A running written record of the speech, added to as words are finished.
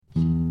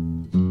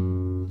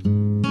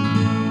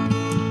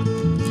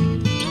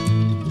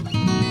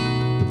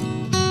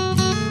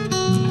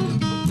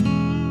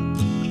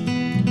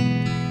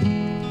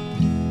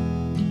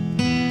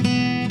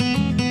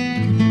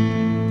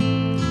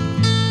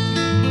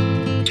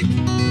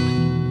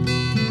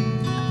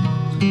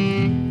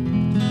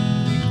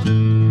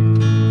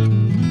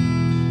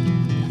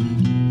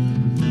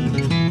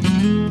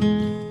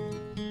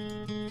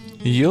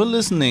You're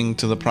listening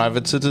to The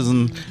Private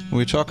Citizen, where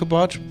we talk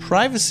about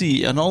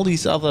privacy and all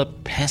these other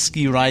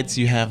pesky rights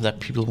you have that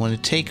people want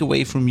to take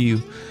away from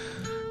you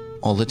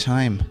all the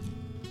time.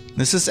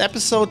 This is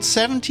episode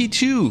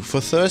 72 for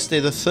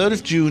Thursday, the 3rd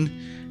of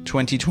June,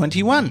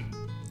 2021.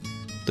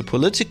 The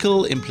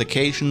political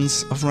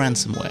implications of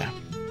ransomware.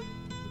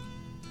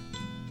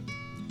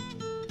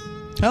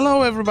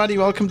 Hello everybody,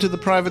 welcome to The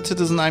Private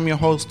Citizen. I'm your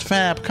host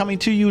Fab, coming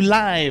to you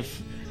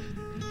live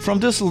from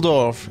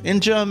Düsseldorf in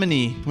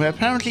Germany, where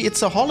apparently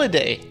it's a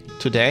holiday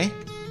today,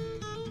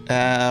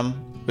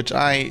 which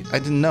I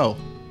didn't know,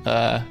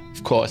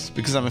 of course,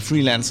 because I'm a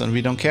freelancer and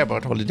we don't care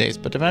about holidays,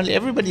 but apparently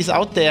everybody's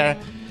out there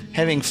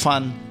having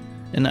fun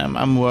and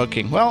I'm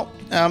working. Well,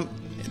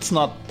 it's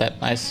not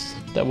that nice.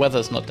 The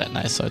weather's not that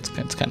nice, so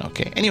it's kind of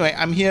okay. Anyway,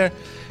 I'm here,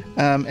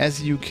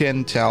 as you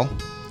can tell,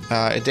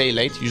 a day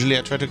late. Usually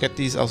I try to get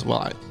these out.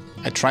 Well,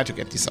 I try to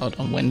get these out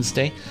on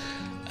Wednesday.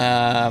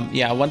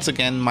 Once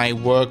again, my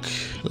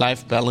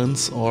work-life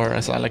balance, or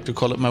as I like to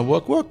call it, my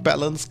work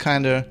balance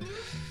kind of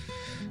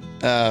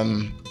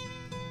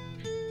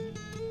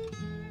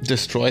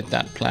destroyed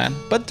that plan.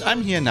 But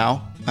I'm here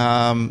now,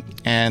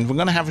 and we're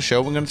going to have a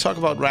show. We're going to talk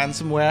about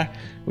ransomware,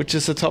 which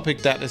is a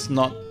topic that is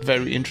not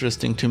very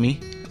interesting to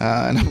me,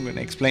 and I'm going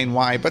to explain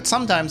why. But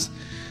sometimes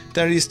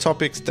there are these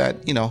topics that,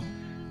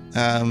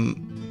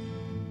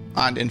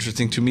 aren't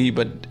interesting to me,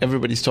 but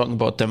everybody's talking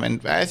about them,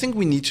 and I think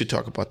we need to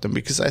talk about them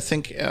because I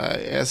think,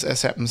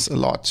 as happens a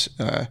lot,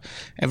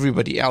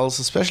 everybody else,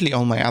 especially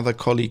all my other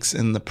colleagues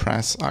in the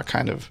press, are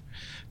kind of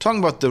talking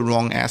about the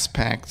wrong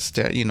aspects.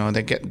 They're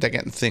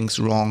getting things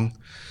wrong,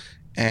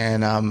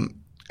 and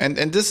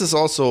this is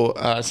also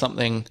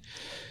something.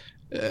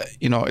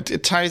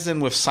 It ties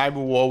in with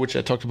cyber war, which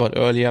I talked about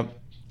earlier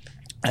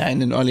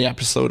in an earlier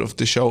episode of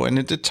the show, and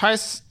it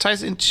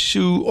ties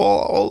into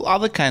all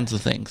other kinds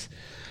of things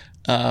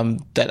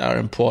that are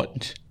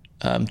important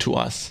to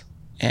us,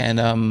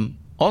 and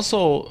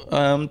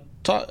also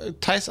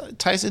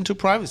ties into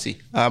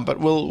privacy. But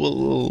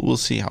we'll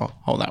see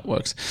how that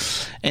works.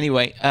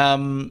 Anyway,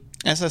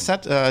 as I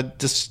said,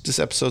 this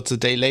episode's a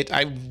day late.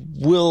 I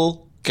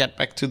will get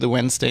back to the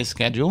Wednesday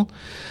schedule.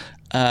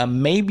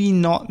 Maybe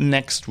not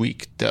next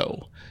week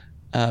though,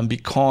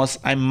 because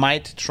I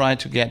might try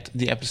to get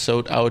the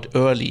episode out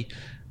early.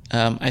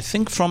 I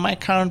think from my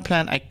current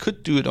plan, I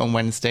could do it on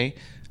Wednesday.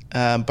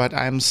 But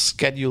I'm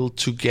scheduled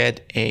to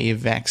get a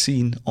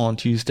vaccine on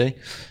Tuesday,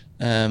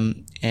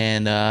 and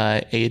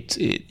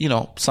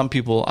some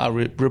people are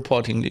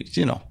reporting,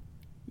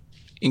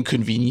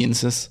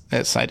 inconveniences,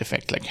 side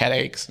effects like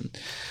headaches, and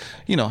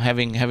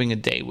having a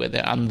day where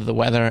they're under the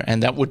weather,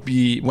 and that would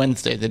be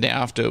Wednesday, the day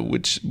after,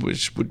 which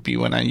would be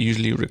when I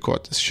usually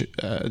record this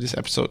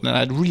episode, and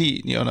I'd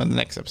really, the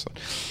next episode,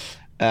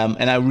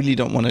 and I really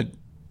don't want to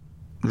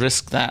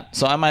risk that,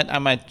 so I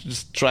might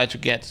just try to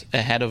get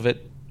ahead of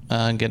it.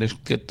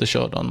 Get the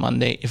show on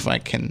Monday if I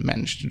can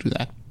manage to do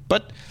that.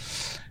 But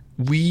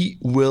we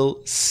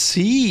will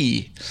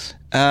see.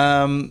 Is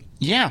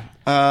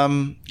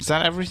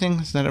that everything?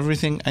 Is that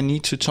everything I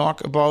need to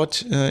talk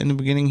about in the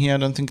beginning here? I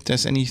don't think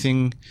there's any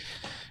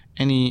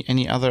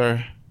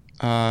other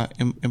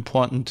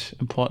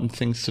important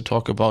things to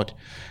talk about.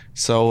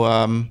 So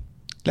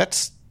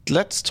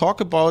let's talk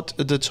about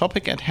the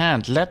topic at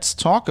hand. Let's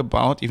talk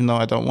about, even though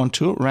I don't want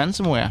to,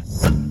 ransomware.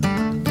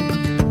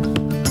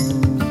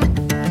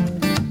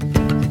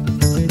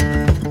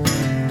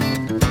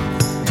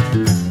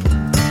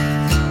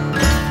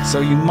 So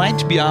you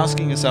might be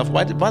asking yourself,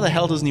 why the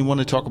hell doesn't he want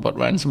to talk about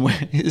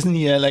ransomware? Isn't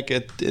he like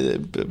a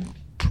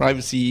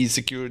privacy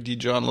security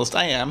journalist?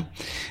 I am,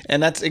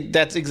 and that's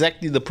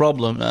exactly the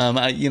problem.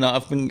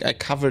 I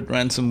covered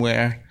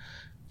ransomware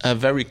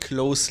very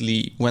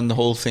closely when the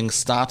whole thing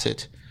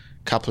started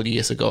a couple of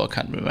years ago. I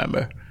can't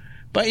remember,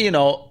 but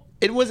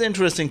it was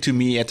interesting to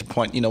me at the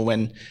point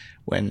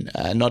when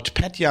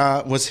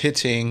NotPetya was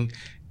hitting,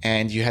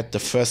 and you had the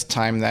first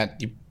time that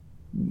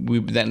we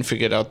then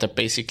figured out that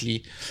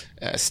basically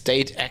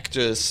state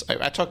actors.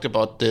 I talked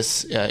about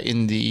this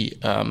in the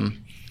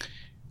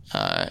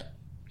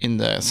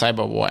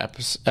cyber war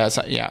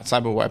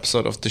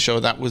episode of the show.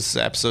 That was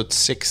episode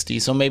 60.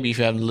 So maybe if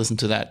you haven't listened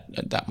to that,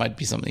 that might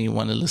be something you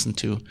want to listen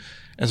to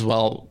as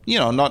well.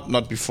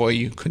 Not before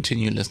you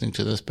continue listening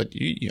to this, but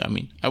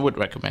I would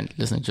recommend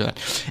listening to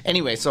that.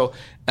 Anyway, so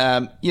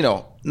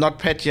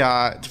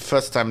NotPetya, the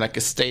first time like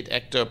a state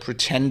actor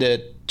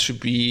pretended to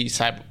be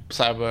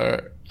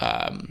cyber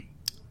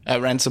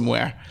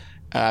ransomware.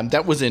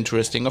 That was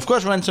interesting. Of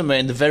course, ransomware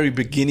in the very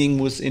beginning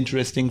was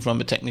interesting from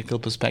a technical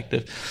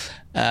perspective.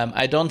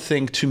 I don't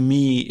think, to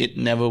me, it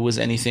never was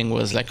anything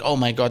was like, oh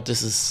my God,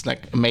 this is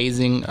like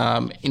amazing.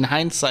 In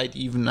hindsight,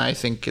 even, I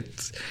think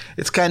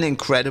it's kind of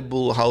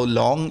incredible how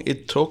long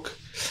it took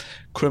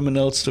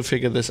criminals to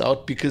figure this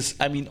out, because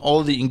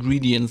all the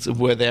ingredients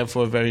were there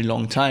for a very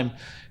long time.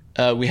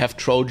 We have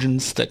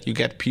Trojans that you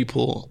get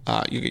people,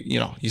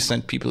 you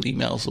send people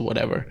emails or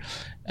whatever,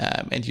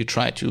 and you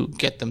try to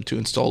get them to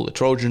install the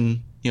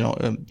Trojan,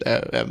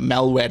 a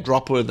malware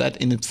dropper that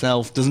in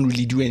itself doesn't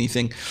really do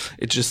anything.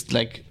 It just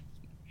like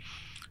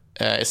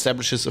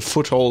establishes a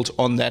foothold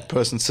on that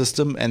person's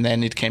system, and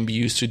then it can be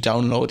used to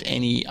download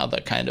any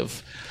other kind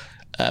of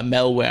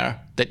malware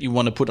that you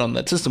want to put on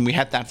that system. We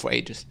had that for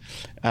ages.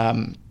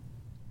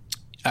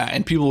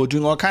 And people were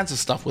doing all kinds of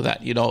stuff with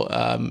that,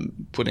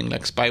 putting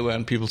like spyware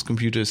on people's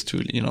computers to,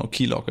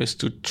 keyloggers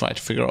to try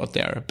to figure out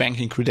their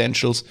banking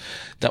credentials.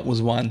 That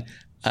was one.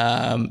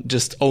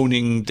 Just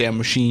owning their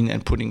machine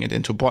and putting it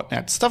into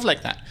botnet, stuff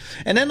like that.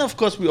 And then, of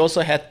course, we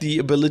also had the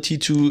ability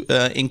to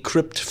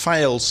encrypt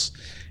files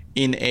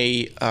in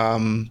a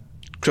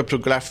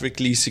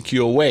cryptographically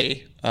secure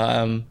way,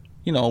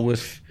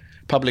 with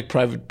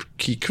public-private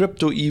key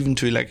crypto, even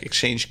to like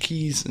exchange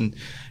keys and,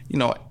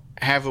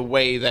 have a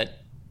way that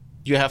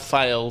you have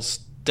files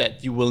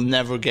that you will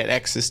never get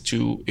access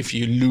to if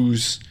you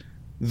lose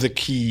the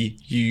key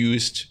you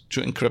used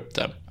to encrypt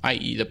them,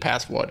 i.e. the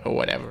password or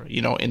whatever,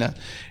 in an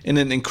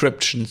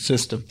encryption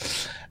system.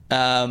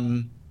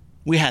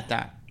 We had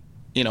that,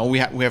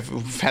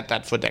 we've had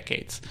that for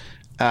decades.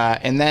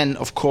 And then,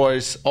 of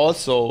course,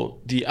 also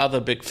the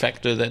other big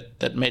factor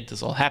that made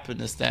this all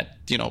happen is that,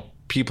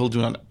 people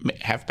do not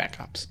have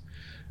backups.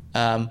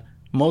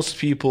 Most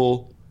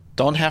people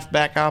don't have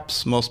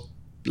backups. A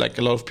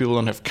lot of people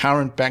don't have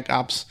current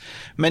backups.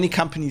 Many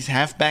companies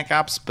have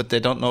backups, but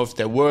they don't know if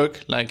they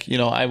work.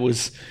 I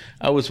was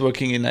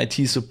working in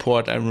IT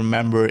support. I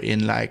remember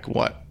in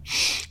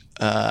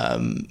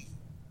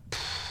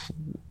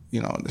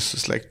this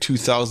was like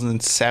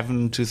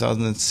 2007,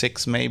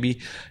 2006 maybe.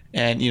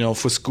 And,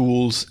 for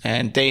schools,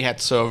 and they had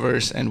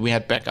servers and we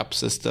had backup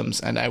systems,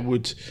 and I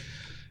would,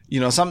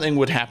 something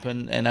would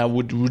happen and I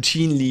would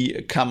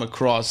routinely come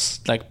across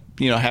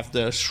have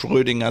the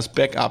Schrödinger's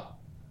backup,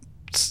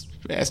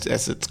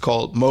 as it's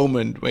called,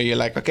 moment where you're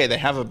like, okay, they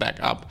have a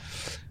backup.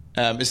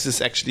 Is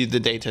this actually the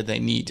data they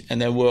need? And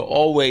there were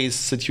always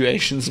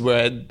situations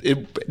where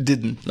it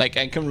didn't. Like,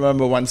 I can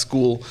remember one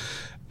school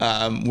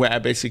where I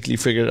basically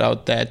figured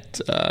out that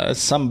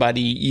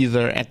somebody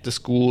either at the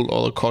school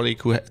or a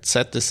colleague who had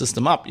set the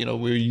system up, we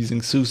were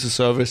using SUSE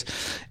servers,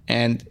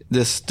 and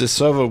the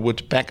server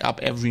would back up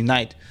every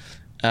night,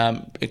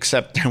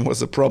 except there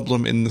was a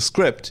problem in the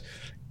script,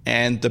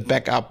 and the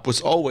backup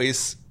was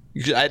always...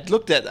 I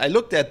looked at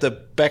the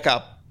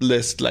backup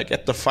list, like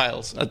at the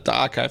files, at the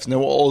archives, and they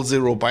were all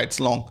 0 bytes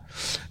long.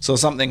 So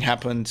something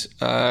happened.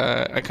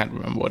 I can't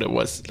remember what it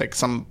was, like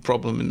some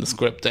problem in the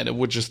script that it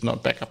would just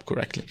not back up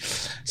correctly.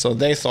 So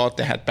they thought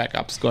they had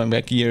backups going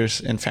back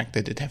years. In fact,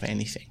 they didn't have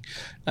anything.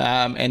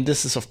 And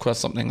this is, of course,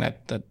 something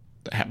that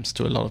happens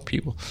to a lot of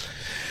people.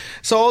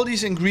 So all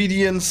these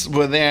ingredients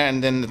were there,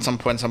 and then at some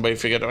point somebody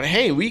figured out,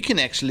 hey, we can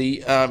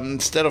actually,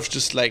 instead of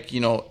just like,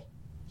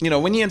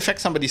 when you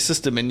infect somebody's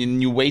system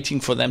and you're waiting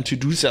for them to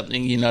do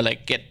something,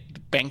 like get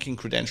banking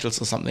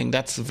credentials or something,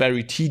 that's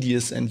very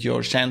tedious and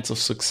your chance of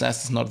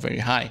success is not very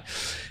high.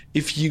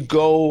 If you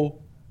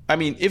go,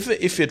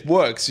 if it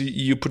works,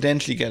 you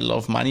potentially get a lot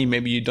of money.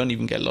 Maybe you don't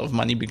even get a lot of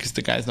money because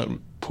the guy's not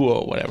poor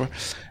or whatever.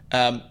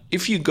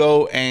 If you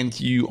go and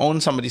you own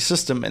somebody's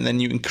system and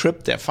then you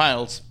encrypt their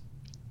files,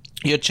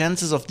 your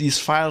chances of these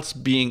files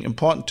being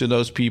important to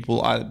those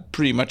people are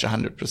pretty much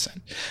 100%.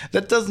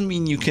 That doesn't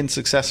mean you can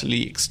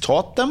successfully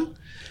extort them,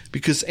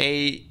 because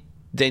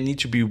they need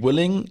to be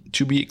willing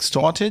to be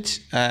extorted.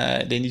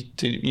 They need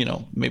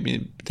to,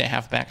 maybe they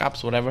have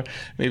backups, whatever.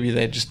 Maybe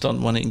they just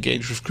don't want to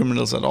engage with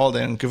criminals at all.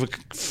 They don't give a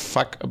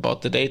fuck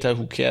about the data.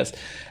 Who cares?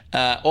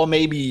 Or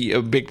maybe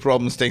a big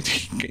problem is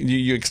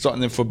you extort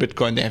them for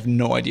Bitcoin. They have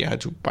no idea how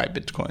to buy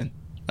Bitcoin.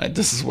 Right?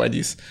 This is why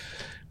these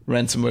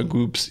ransomware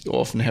groups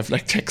often have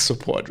like tech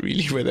support,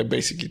 really, where they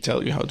basically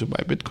tell you how to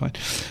buy Bitcoin.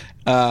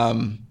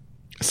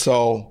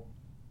 So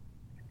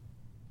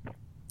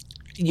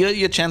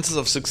your chances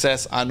of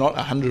success are not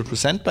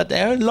 100%, but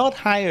they're a lot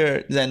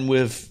higher than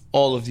with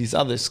all of these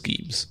other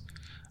schemes.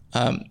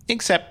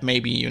 Except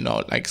maybe,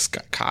 like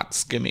card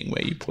skimming,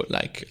 where you put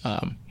like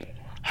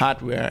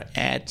hardware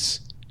at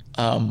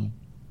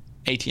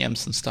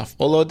ATMs and stuff.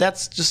 Although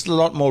that's just a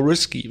lot more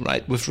risky,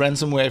 right? With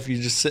ransomware, if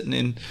you're just sitting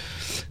in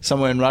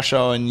somewhere in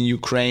Russia or in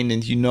Ukraine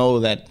and you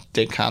know that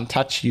they can't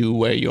touch you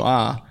where you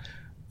are,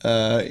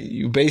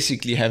 you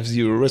basically have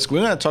zero risk. We're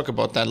going to talk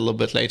about that a little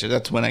bit later.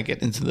 That's when I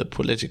get into the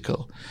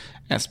political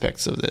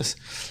aspects of this.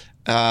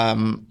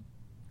 So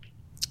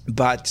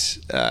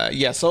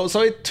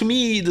to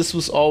me, this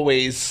was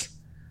always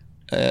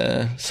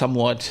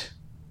somewhat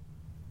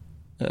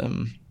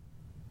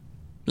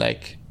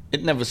like,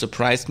 it never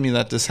surprised me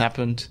that this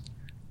happened.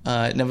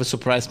 It never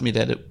surprised me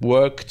that it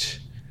worked.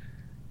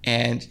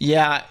 And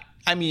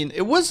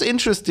it was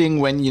interesting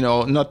when,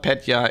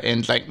 NotPetya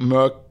and like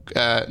Merck,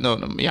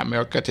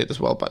 Merck got hit as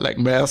well, but like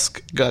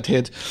Maersk got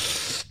hit.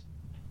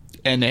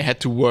 And they had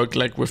to work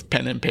like with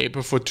pen and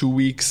paper for 2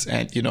 weeks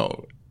and,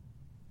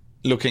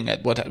 looking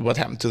at what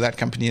happened to that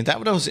company. And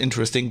that was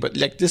interesting. But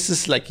like, this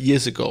is like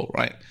years ago,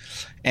 right?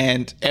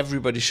 And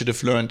everybody should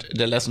have learned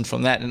the lesson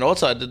from that. And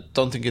also, I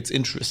don't think it's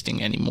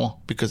interesting anymore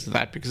because of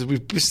that, because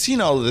we've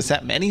seen all of this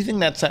happen. Anything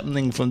that's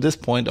happening from this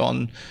point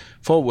on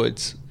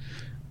forwards,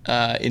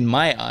 in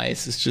my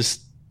eyes, is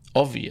just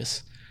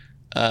obvious.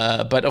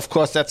 But of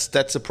course,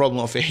 that's a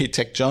problem of a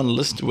tech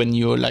journalist when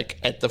you're like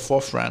at the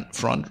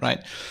forefront, right?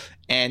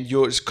 And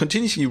you're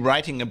continuously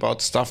writing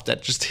about stuff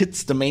that just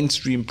hits the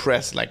mainstream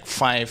press like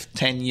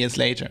 5-10 years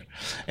later.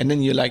 And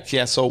then you're like,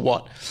 yeah, so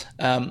what?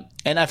 And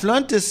I've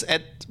learned this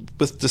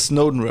with the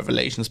Snowden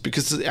revelations,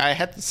 because I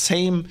had the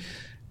same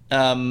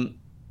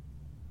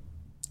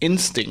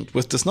instinct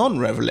with the Snowden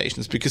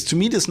revelations, because to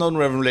me, the Snowden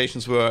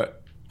revelations were,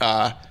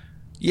 weren't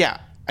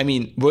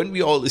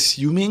we all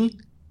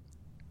assuming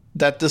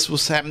that this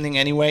was happening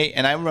anyway?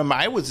 And I remember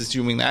I was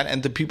assuming that,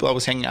 and the people I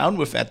was hanging out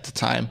with at the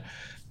time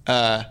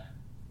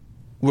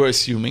were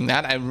assuming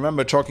that. I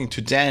remember talking to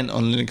Dan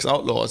on Linux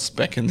Outlaws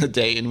back in the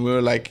day, and we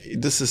were like,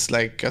 this is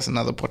like, as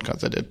another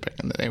podcast I did back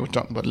in the day, we're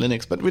talking about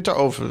Linux, but we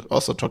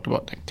also talked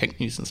about like tech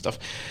news and stuff.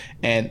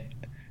 And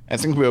I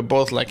think we were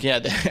both like, yeah,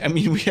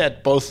 we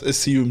had both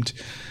assumed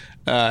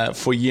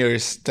for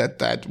years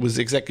that was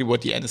exactly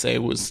what the NSA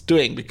was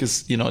doing,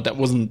 because, that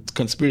wasn't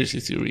conspiracy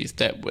theories.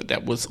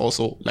 That was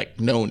also like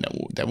known,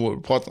 that were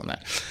reports on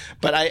that.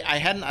 But I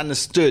hadn't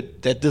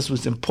understood that this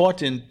was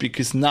important,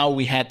 because now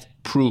we had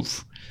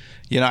proof.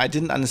 I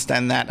didn't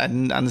understand that. I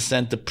didn't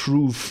understand the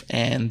proof,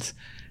 and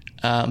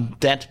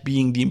that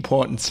being the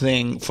important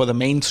thing for the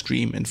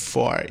mainstream and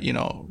for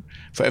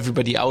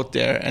everybody out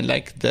there, and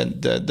like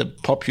the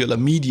popular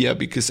media,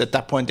 because at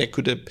that point they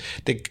could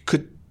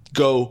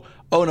go,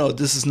 oh no,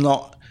 this is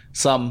not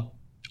some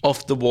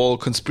off the wall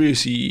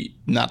conspiracy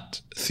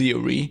nut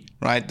theory,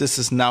 right? This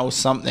is now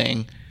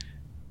something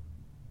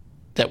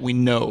that we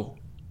know.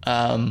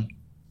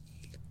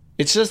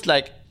 It's just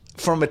like,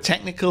 from a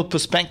technical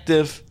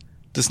perspective,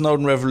 the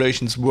Snowden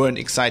revelations weren't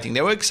exciting.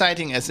 They were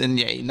exciting as in,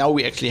 now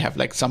we actually have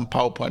like some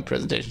PowerPoint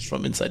presentations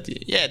from inside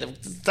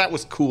that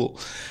was cool.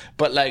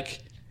 But like,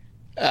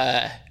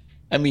 what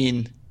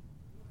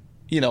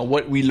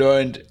we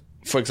learned,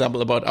 for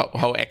example, about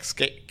how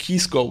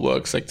Keyscore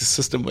works, like the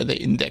system where they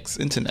index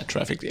internet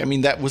traffic,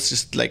 that was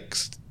just like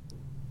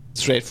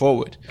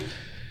straightforward.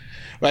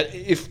 Right?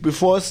 If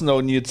before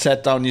Snowden you'd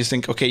sat down, you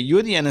think, okay,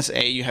 you're the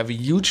NSA, you have a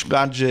huge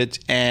budget,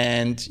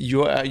 and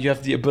you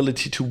have the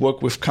ability to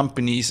work with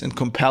companies and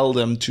compel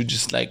them to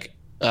just like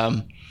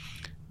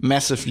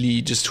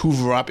massively just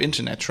hoover up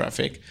internet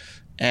traffic,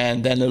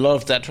 and then a lot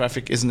of that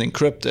traffic isn't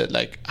encrypted.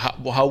 Like,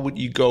 how would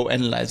you go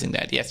analyzing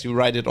that? Yes, you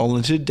write it all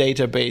into a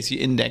database, you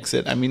index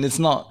it. It's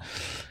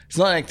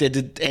not like they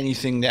did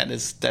anything that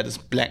is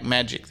black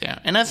magic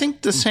there. And I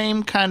think the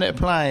same kind of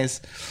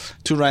applies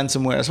to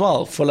ransomware as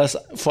well. For us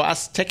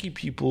techie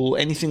people,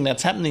 anything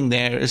that's happening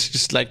there is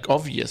just like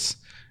obvious.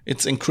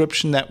 It's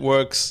encryption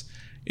networks.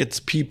 It's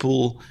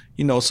people,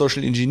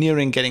 social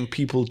engineering, getting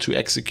people to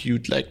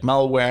execute like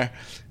malware.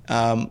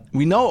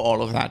 We know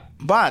all of that,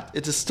 but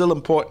it is still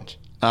important.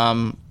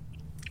 And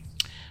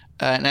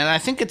I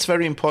think it's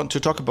very important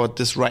to talk about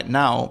this right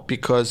now,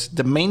 because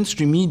the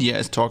mainstream media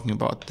is talking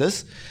about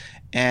this.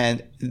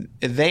 And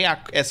they are,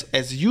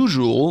 as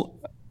usual,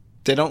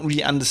 they don't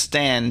really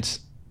understand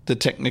the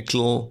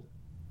technical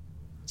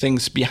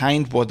things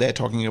behind what they're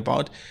talking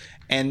about.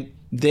 And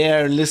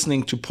they're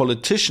listening to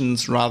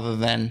politicians rather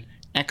than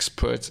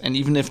experts. And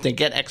even if they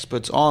get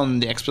experts on,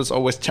 the experts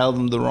always tell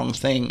them the wrong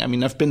thing.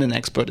 I've been an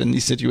expert in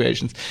these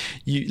situations.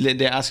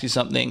 They ask you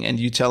something and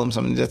you tell them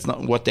something that's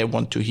not what they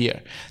want to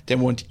hear. They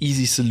want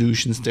easy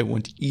solutions. They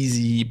want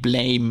easy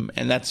blame.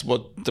 And that's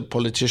what the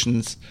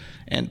politicians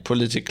and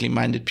politically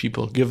minded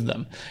people give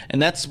them.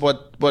 And that's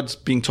what's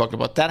being talked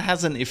about. That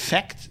has an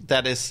effect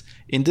that is,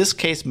 in this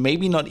case,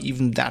 maybe not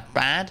even that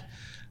bad.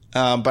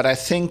 But I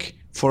think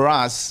for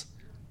us,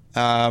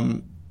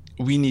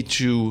 we need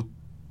to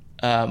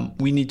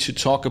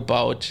talk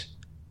about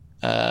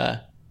and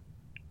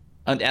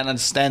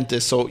understand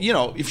this. So,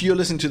 if you're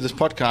listening to this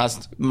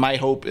podcast, my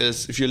hope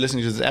is, if you're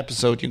listening to this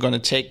episode, you're going to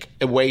take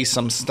away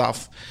some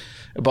stuff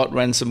about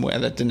ransomware,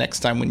 that the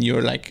next time when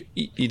you're like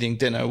eating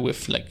dinner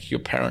with like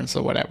your parents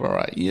or whatever,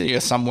 or you're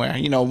somewhere,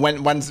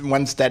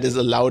 once that is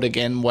allowed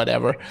again,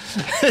 whatever,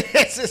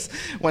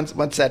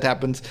 once that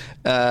happens,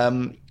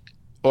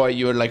 or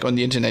you're like on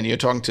the internet and you're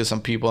talking to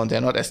some people and they're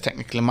not as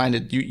technically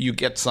minded, you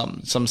get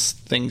some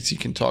things you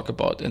can talk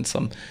about, and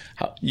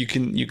how you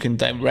can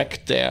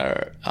direct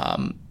their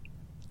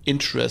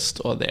interest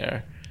or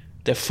their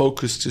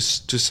focus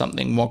to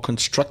something more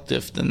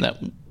constructive than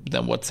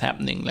what's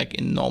happening like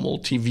in normal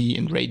TV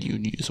and radio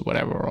news or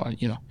whatever, or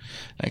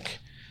like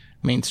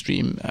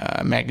mainstream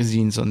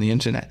magazines on the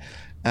internet.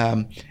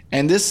 And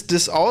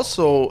this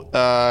also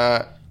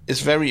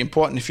is very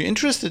important if you're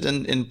interested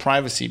in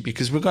privacy,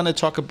 because we're going to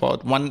talk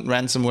about one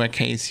ransomware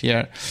case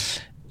here,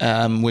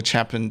 which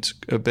happened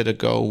a bit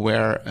ago,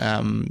 where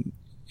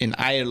in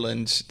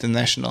Ireland the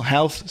national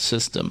health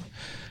system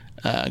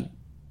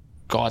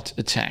got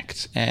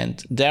attacked,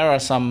 and there are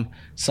some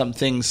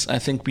things I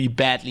think we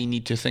badly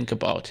need to think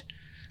about,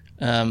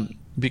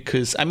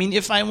 because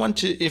if I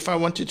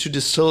wanted to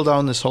distill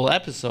down this whole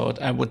episode,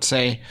 I would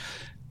say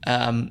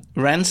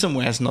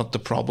ransomware is not the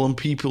problem.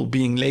 People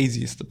being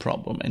lazy is the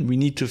problem, and we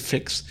need to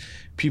fix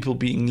people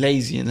being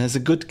lazy. And there's a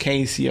good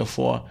case here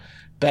for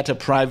better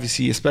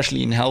privacy,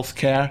 especially in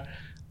healthcare.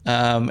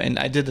 And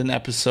I did an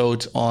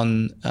episode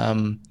on,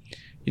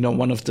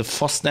 one of the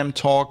FOSDEM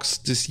talks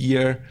this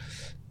year.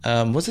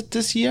 Was it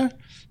this year?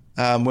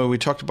 Where we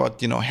talked about,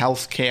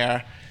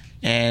 healthcare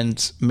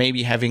and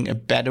maybe having a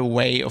better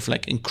way of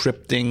like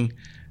encrypting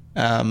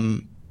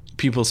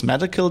people's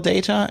medical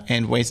data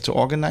and ways to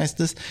organize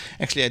this.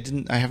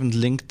 Actually, I haven't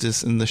linked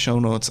this in the show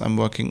notes I'm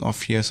working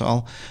off here.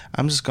 So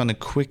I'm just going to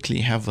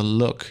quickly have a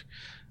look.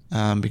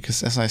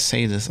 Because as I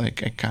say this, I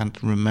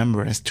can't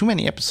remember. There's too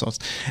many episodes.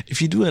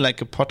 If you do a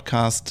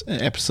podcast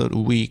episode a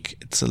week,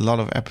 it's a lot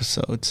of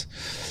episodes.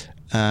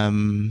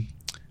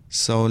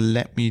 So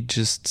let me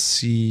just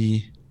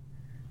see.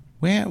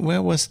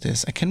 Where was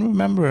this? I can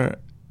remember.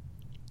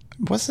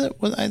 It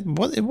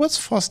was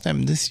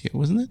FOSDEM this year,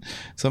 wasn't it?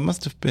 So it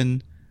must have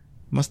been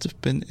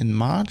in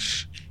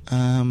March.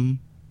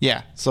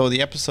 Yeah. So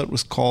the episode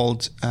was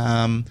called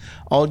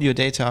 "All Your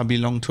Data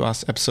Belong to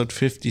Us," episode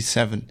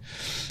 57.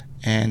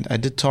 And I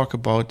did talk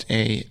about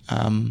a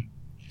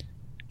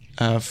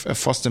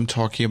FOSDEM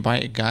talk here by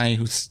a guy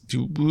who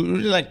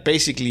like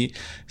basically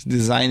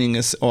designing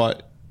he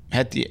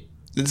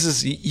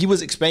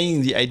was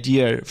explaining the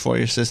idea for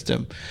your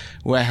system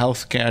where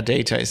healthcare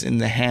data is in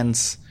the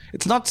hands.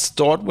 It's not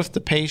stored with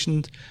the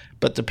patient,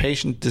 but the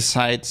patient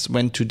decides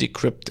when to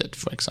decrypt it,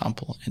 for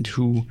example, and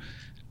who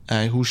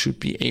should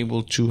be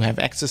able to have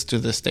access to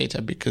this data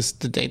because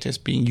the data is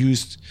being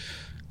used.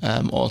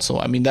 Also,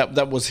 I mean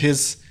that was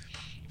his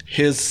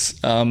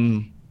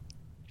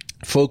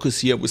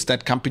focus here was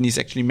that companies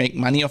actually make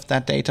money off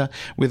that data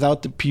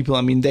without the people.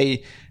 I mean,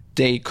 they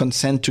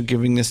consent to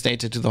giving this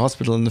data to the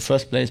hospital in the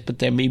first place, but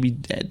they maybe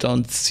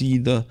don't see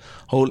the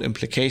whole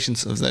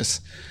implications of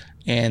this.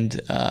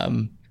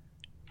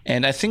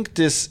 And I think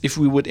this, if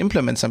we would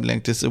implement something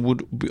like this, it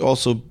would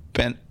also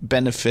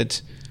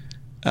benefit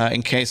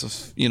in case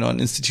of, an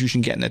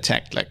institution getting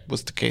attacked, like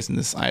was the case in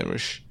this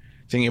Irish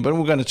thing. But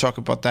we're going to talk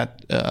about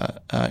that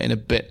in a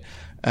bit.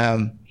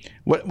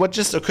 What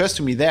just occurs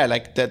to me there,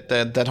 like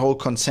that whole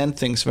consent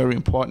thing is very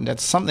important.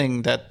 That's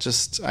something that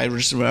I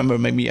just remember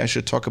maybe I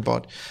should talk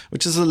about,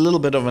 which is a little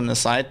bit of an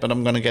aside, but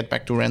I'm going to get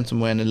back to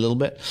ransomware in a little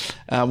bit.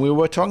 We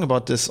were talking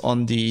about this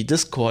on the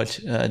Discord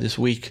this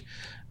week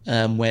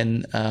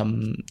when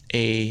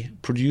a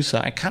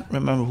producer, I can't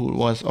remember who it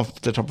was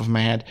off the top of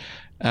my head,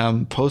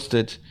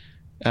 posted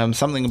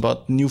something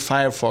about new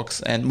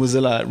Firefox, and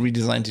Mozilla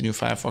redesigned the new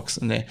Firefox,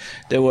 and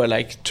they were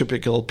like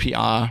typical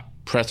PR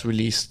press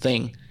release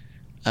thing.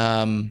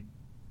 And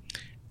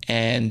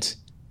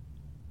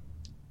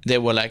they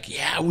were like,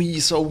 yeah,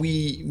 we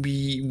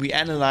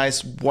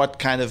analyzed what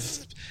kind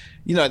of,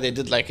 they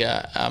did like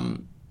a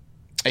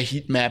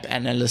heat map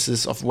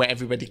analysis of where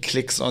everybody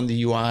clicks on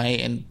the UI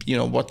and,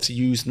 what's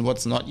used and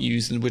what's not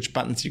used and which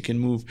buttons you can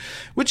move,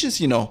 which is,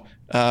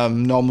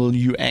 normal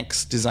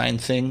UX design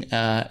thing.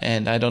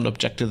 And I don't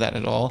object to that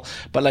at all.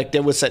 But like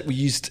there was that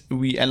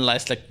we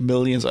analyzed like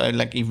millions or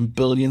like even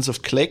billions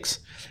of clicks,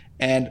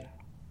 and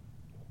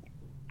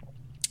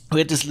we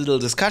had this little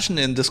discussion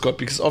in Discord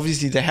because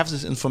obviously they have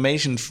this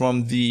information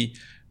from the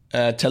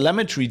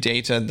telemetry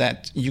data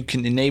that you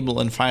can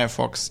enable in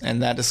Firefox,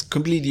 and that is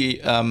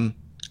completely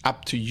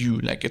up to you.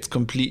 Like it's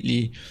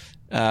completely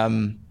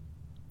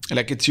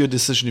like it's your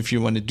decision if you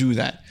want to do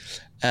that.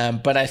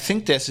 But I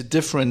think there's a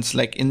difference,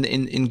 like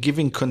in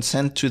giving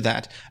consent to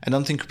that. I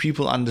don't think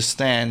people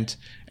understand.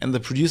 And the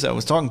producer I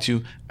was talking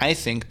to, I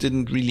think,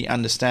 didn't really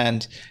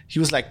understand. He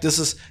was like, "This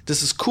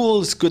is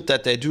cool. It's good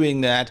that they're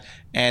doing that,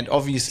 and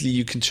obviously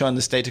you can turn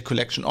this data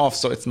collection off,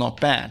 so it's not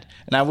bad."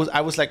 And I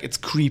was like, "It's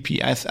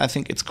creepy. I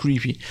think it's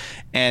creepy."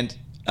 And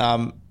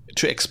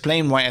to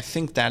explain why I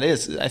think that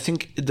is, I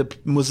think the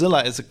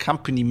Mozilla is a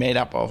company made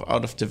up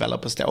out of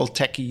developers. They're all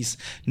techies,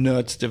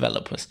 nerds,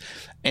 developers,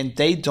 and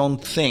they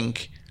don't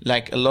think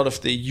like a lot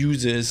of the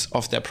users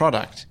of their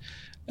product.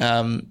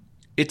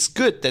 It's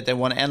good that they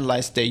want to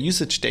analyze their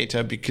usage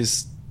data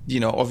because,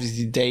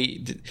 obviously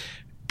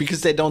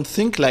because they don't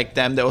think like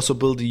them. They also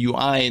build a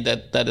UI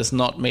that is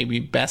not maybe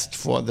best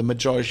for the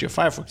majority of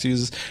Firefox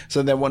users.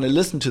 So they want to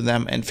listen to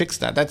them and fix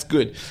that. That's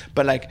good.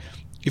 But like,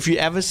 if you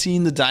ever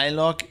seen the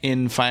dialogue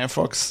in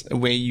Firefox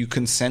where you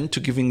consent to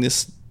giving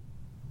this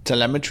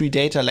telemetry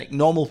data, like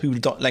normal people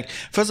don't, like,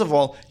 first of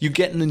all, you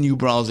get in a new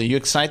browser, you're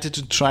excited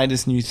to try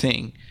this new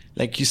thing.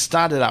 Like you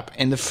start it up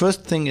and the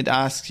first thing it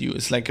asks you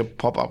is like a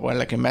pop-up or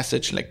like a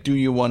message, like, do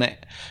you want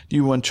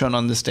to turn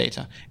on this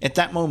data? At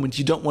that moment,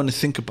 you don't want to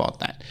think about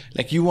that.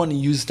 Like you want to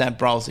use that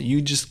browser. You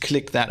just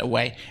click that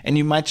away and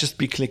you might just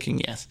be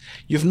clicking yes.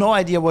 You have no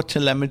idea what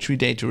telemetry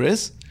data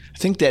is. I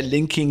think they're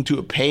linking to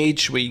a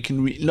page where you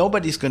can read.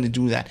 Nobody's going to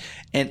do that.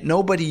 And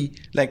nobody,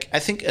 like, I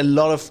think a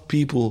lot of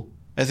people,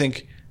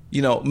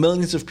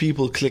 millions of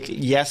people click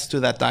yes to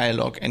that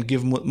dialogue and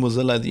give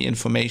Mozilla the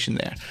information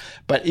there.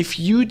 But if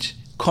you'd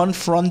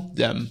confront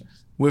them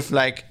with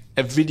like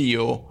a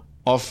video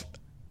of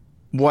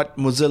what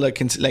Mozilla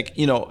can, like,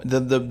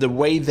 the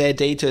way their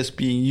data is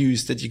being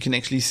used, that you can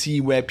actually see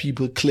where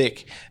people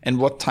click and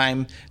what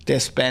time they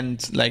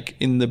spend, like,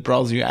 in the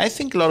browser. I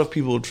think a lot of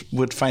people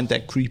would find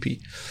that creepy.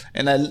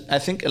 And I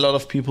think a lot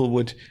of people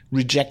would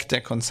reject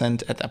their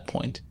consent at that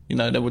point.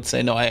 They would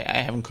say, no, I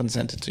haven't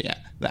consented to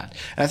that.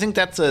 And I think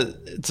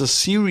it's a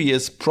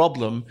serious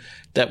problem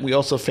that we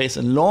also face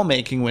in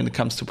lawmaking when it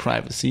comes to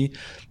privacy,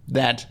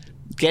 that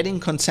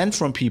getting consent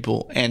from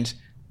people and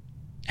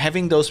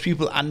having those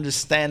people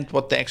understand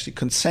what they're actually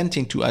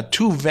consenting to are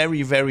two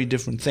very, very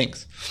different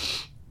things.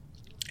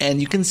 And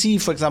you can see,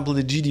 for example,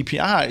 the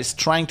GDPR is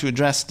trying to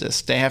address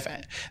this. They have,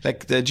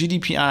 like, the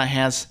GDPR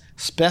has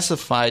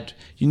specified,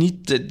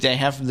 they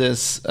have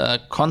this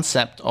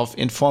concept of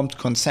informed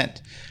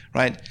consent,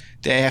 right?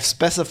 They have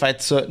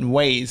specified certain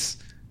ways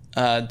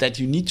that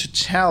you need to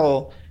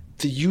tell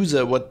the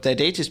user what their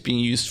data is being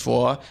used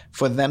for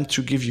them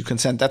to give you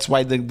consent. That's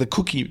why the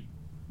cookie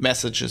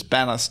messages,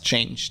 banners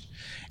changed.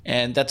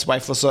 And that's why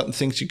for certain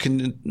things you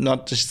can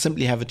not just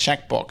simply have a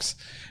checkbox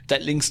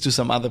that links to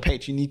some other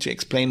page. You need to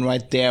explain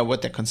right there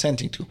what they're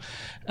consenting to.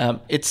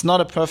 It's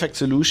not a perfect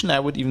solution. I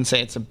would even say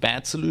it's a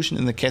bad solution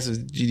in the case of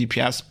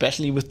GDPR,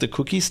 especially with the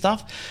cookie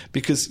stuff,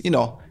 because,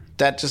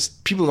 that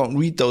just, people don't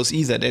read those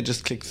either. They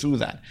just click through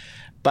that.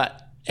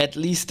 But at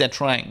least they're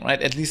trying, right?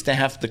 At least they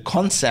have the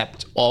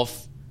concept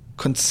of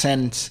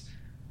consent,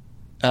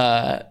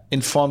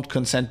 informed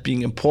consent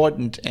being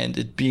important and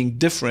it being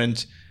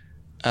different.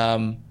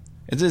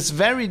 It is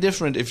very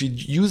different if your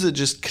user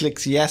just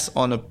clicks yes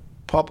on a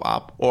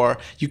pop-up, or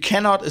you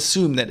cannot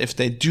assume that if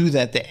they do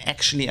that, they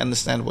actually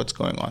understand what's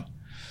going on.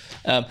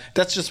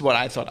 That's just what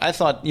I thought. I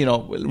thought,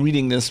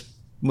 reading this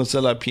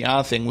Mozilla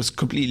PR thing was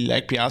completely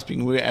like PR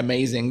being really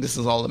amazing. This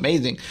is all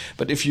amazing.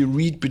 But if you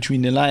read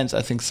between the lines,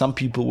 I think some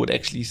people would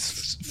actually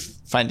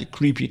find it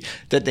creepy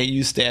that they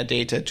use their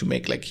data to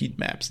make, like, heat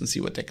maps and see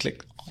what they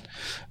click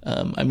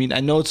on. I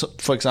know,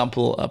 for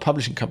example,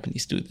 publishing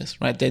companies do this,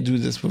 right? They do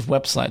this with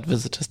website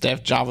visitors. They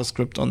have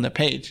JavaScript on their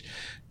page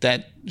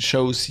that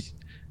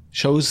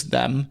shows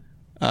them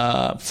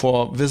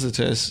for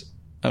visitors.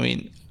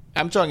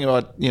 I'm talking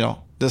about,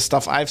 the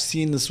stuff I've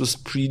seen. This was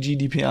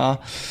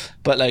pre-GDPR,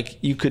 but, like,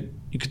 you could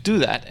do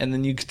that, and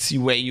then you could see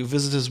where your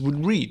visitors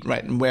would read,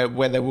 right, and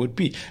where they would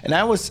be.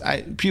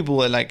 And people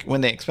were like,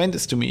 when they explained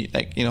this to me,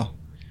 like,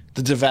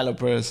 the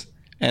developers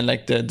and,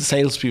 like, the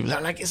salespeople,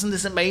 they're like, isn't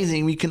this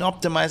amazing? We can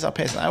optimize our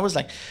page. And I was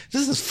like,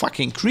 this is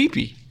fucking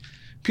creepy.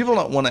 People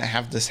don't want to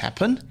have this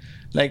happen.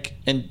 Like,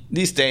 and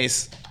these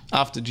days,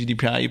 after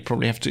GDPR, you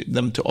probably have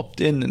them to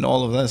opt in and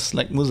all of this,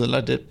 like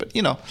Mozilla did. But,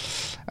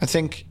 I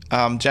think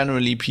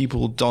generally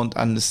people don't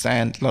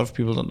understand. A lot of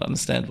people don't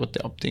understand what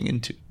they're opting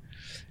into.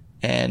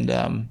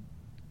 And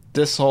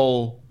this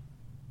whole,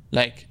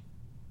 like,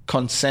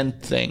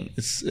 consent thing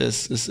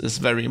is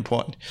very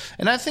important.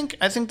 And I think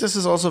this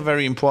is also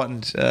very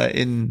important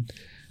in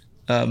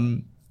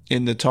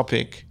the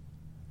topic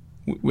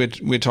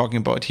we're talking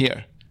about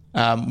here.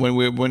 When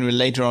we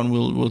later on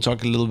we'll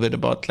talk a little bit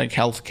about, like,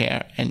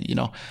 healthcare, and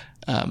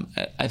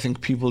I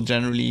think people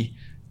generally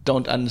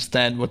don't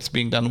understand what's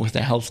being done with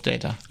their health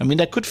data.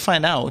 They could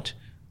find out.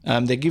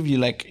 They give you,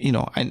 like,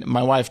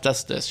 my wife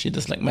does this. She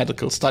does, like,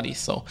 medical studies.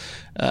 So,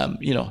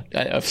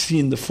 I've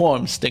seen the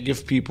forms they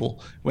give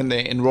people when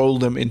they enroll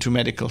them into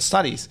medical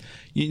studies.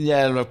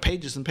 There are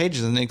pages and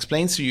pages, and it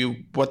explains to you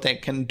what they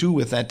can do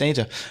with that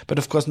data. But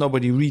of course,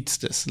 nobody reads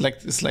this. Like,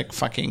 it's like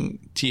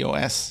fucking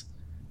TOS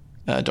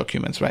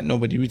documents, right?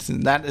 Nobody reads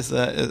them. That is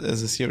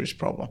a serious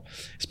problem,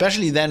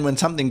 especially then when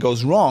something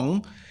goes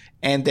wrong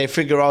and they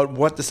figure out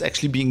what is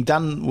actually being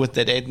done with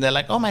their data, and they're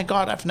like, oh my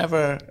god, I've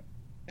never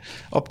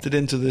opted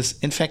into this.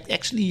 In fact,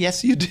 actually,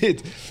 yes, you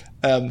did.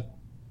 But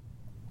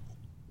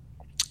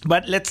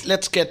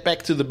let's get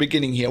back to the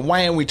beginning here.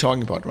 Why are we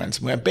talking about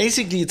ransomware?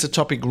 Basically, it's a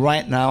topic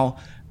right now,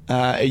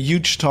 a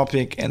huge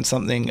topic, and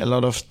something a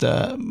lot of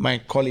my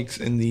colleagues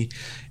in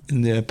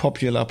the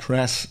popular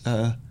press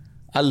are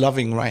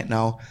loving right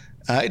now.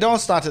 It all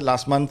started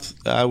last month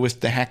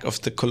with the hack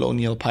of the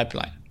Colonial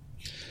Pipeline,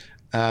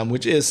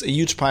 which is a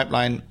huge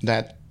pipeline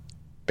that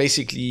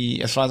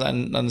basically, as far as I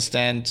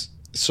understand,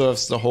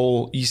 serves the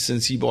whole eastern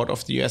seaboard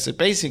of the US. It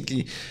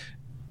basically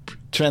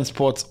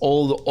transports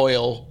all the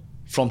oil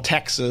from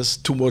Texas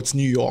towards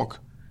New York,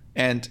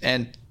 and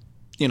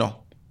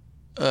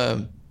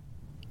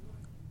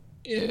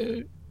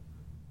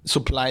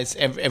supplies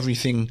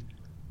everything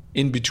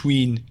in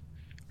between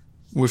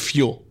with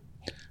fuel.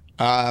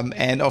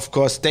 And of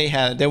course,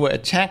 they were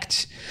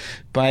attacked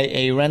by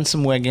a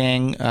ransomware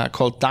gang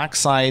called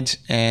DarkSide,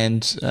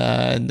 and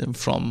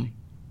from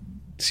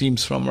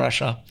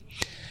Russia.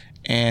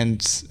 And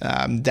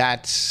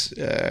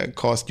that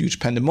caused huge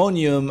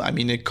pandemonium.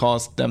 It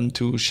caused them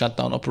to shut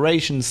down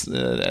operations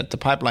at the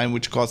pipeline,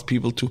 which caused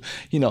people to,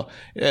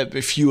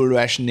 fuel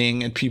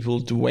rationing, and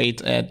people to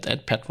wait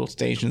at petrol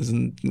stations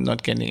and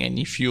not getting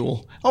any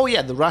fuel. Oh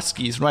yeah, the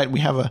Ruskies, right? We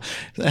have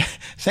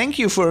thank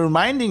you for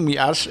reminding me,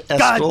 Eskel.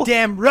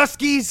 Goddamn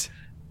Ruskies!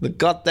 The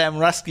goddamn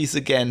Ruskies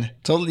again.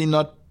 Totally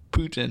not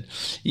Putin.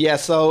 Yeah,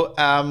 so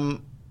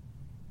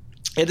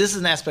this is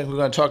an aspect we're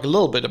going to talk a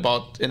little bit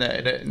about in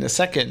a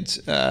second.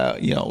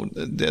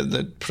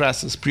 The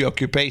press's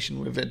preoccupation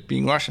with it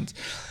being Russians,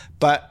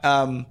 but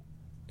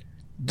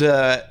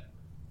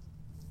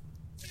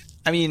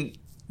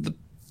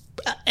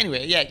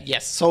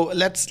yes. So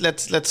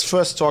let's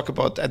first talk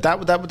about that.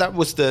 That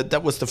was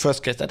the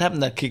first case that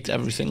happened that kicked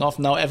everything off.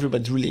 Now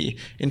everybody's really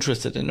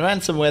interested in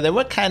ransomware. They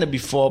were kind of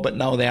before, but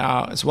now they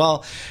are as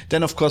well.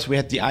 Then of course we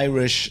had the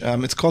Irish.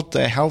 It's called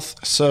the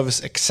Health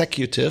Service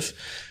Executive,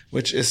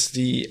 which is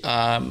the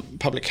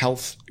public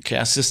health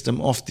care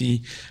system of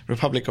the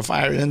Republic of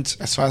Ireland.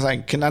 As far as I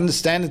can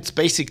understand, it's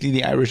basically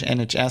the Irish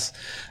NHS.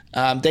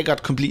 They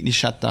got completely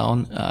shut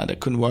down. They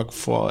couldn't work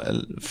for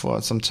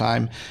some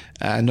time.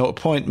 No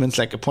appointments,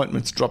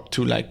 appointments dropped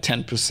to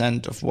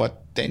 10% of what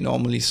they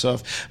normally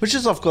serve, which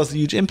is of course a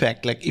huge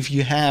impact. Like if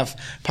you have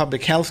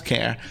public health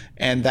care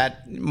and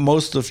that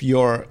most of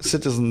your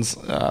citizens,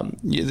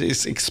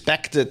 is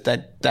expected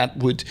that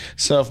would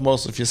serve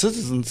most of your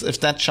citizens,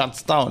 if that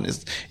shuts down,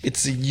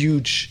 it's a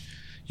huge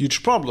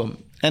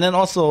problem. And then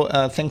also,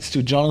 thanks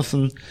to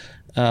Jonathan,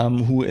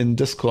 who in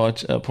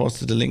Discord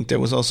posted a link. There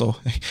was also,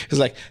 it was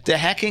like, they're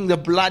hacking the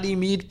bloody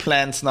meat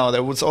plants now.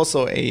 There was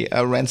also a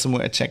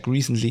ransomware attack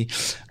recently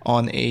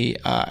on a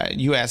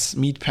US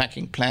meat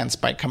packing plants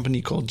by a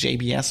company called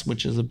JBS,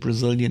 which is a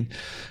Brazilian,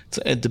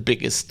 the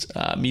biggest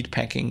meat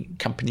packing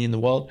company in the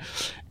world.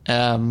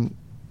 And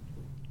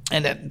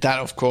that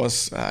of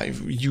course,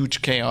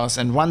 huge chaos.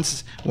 And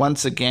once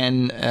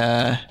again,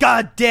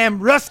 Goddamn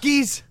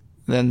Ruskies!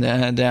 Then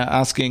they're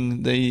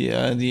asking the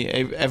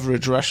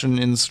average Russian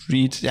in the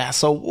street,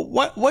 so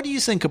what do you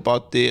think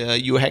about the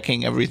you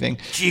hacking everything?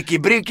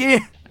 Chiki-briki,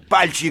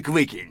 palchik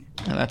wiki.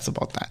 And that's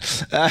about that.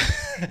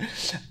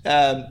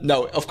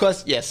 No, of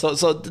course, yes.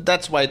 So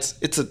that's why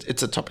it's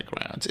a topic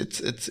around.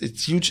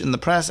 It's huge in the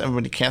press.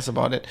 Everybody cares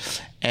about it,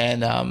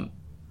 and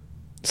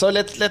so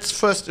let's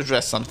first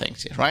address some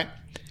things here, right?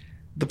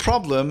 The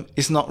problem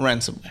is not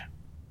ransomware.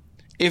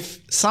 If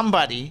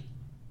somebody,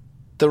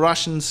 the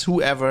Russians,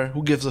 whoever,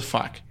 who gives a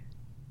fuck,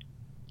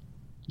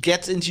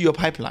 gets into your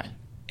pipeline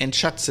and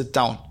shuts it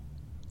down,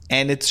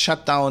 and it's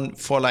shut down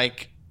for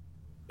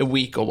a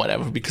week or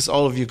whatever because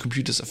all of your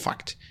computers are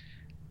fucked,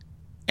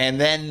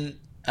 and then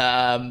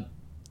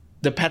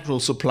the petrol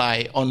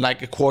supply on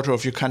a quarter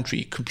of your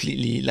country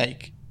completely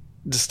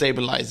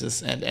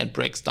destabilizes and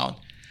breaks down.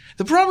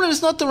 The problem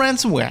is not the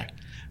ransomware.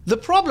 The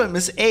problem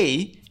is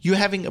you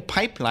having a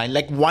pipeline,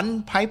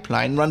 one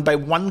pipeline run by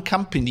one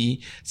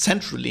company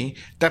centrally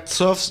that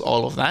serves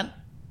all of that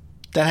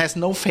has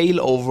no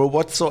failover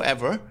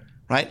whatsoever,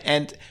 right?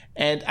 And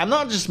I'm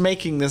not just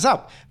making this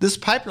up. This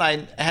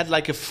pipeline had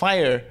a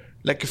fire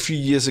a few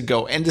years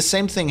ago, and the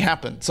same thing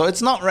happened. So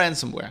it's not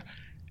ransomware.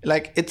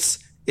 It's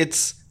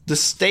the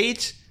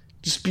state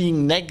just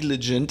being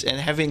negligent and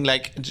having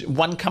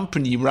one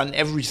company run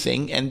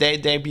everything, and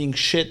they're being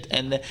shit,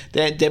 and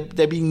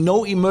there being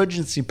no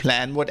emergency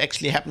plan what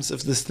actually happens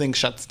if this thing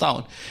shuts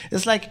down.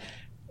 It's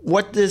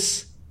what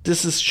this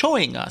is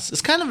showing us.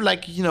 It's kind of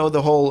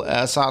the whole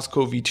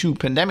SARS-CoV-2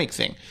 pandemic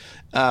thing,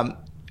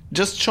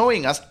 just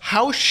showing us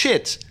how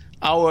shit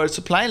our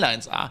supply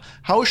lines are,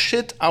 how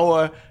shit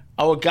our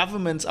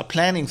governments are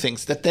planning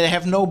things, that they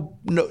have no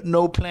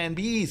plan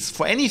Bs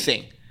for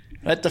anything.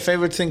 Right, the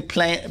favorite thing,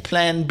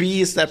 plan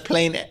B, is that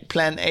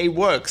plan A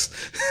works.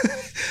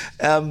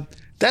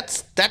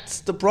 That's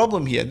the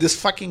problem here. This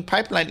fucking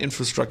pipeline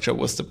infrastructure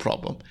was the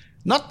problem,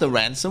 not the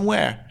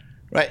ransomware.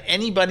 Right?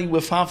 Anybody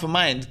with half a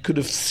mind could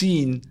have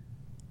seen.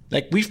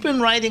 We've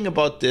been writing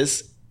about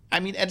this. I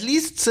mean, at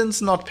least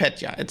since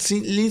NotPetya, at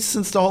least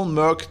since the whole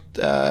Maersk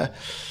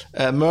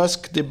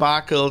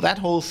debacle, that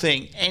whole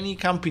thing, any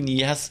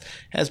company has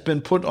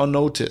been put on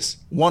notice.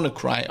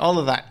 WannaCry, all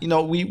of that.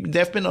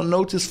 They've been on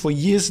notice for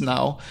years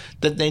now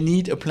that they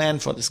need a plan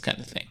for this kind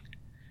of thing.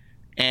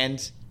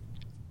 And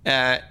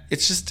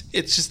it's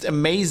just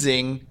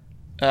amazing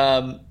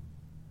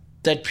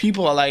that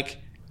people are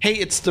hey,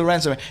 it's the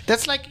ransomware.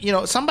 That's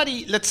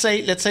somebody, let's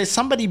say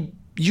somebody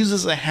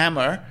uses a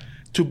hammer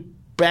to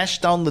bash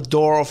down the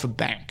door of a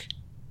bank,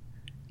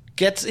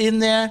 gets in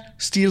there,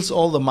 steals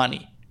all the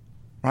money,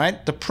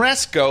 right? The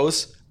press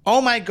goes, oh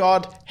my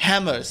God,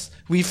 hammers.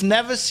 We've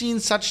never seen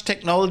such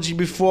technology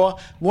before.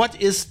 What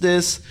is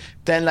this?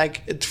 Then a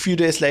few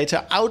days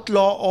later,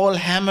 outlaw all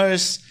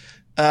hammers.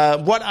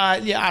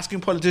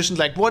 Asking politicians,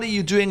 what are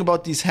you doing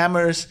about these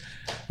hammers,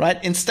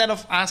 right? Instead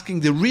of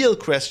asking the real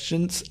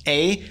questions,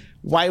 A,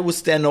 why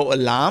was there no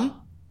alarm?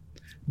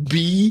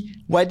 B,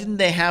 why didn't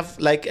they have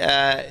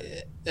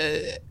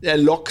a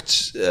locked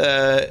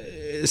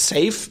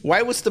safe?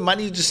 Why was the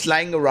money just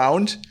lying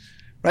around?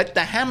 Right?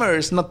 The hammer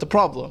is not the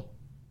problem.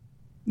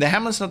 The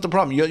hammer is not the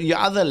problem. Your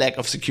other lack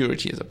of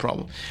security is a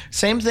problem.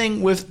 Same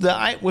thing with the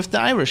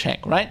Irish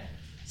hack, right?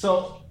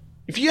 So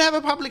if you have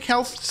a public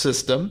health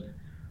system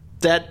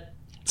that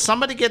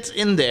somebody gets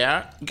in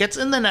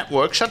the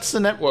network, shuts the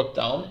network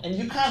down, and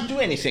you can't do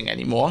anything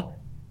anymore,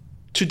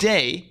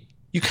 today,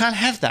 you can't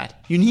have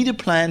that. You need a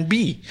plan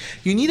B.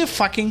 You need a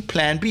fucking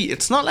plan B.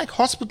 It's not like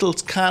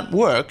hospitals can't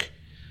work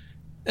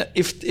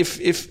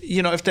if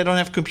you know, if they don't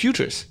have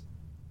computers,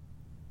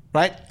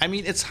 right? I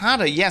mean, it's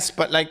harder, yes,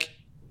 but like,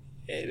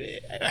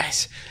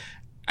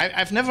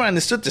 I've never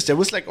understood this. There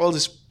was like all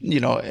this, you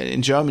know,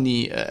 in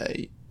Germany,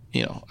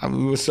 you know, I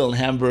mean, we were still in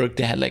Hamburg.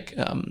 They had like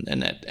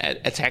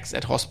attacks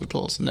at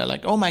hospitals, and they're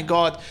like, "Oh my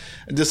God,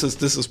 this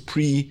is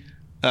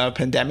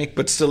pre-pandemic,"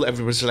 but still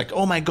everybody's like,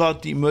 "Oh my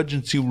God, the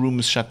emergency room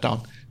is shut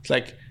down." It's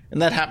like,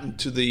 and that happened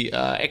to the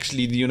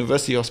actually the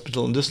university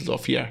hospital in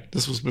Düsseldorf here.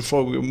 This was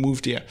before we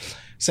moved here.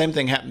 Same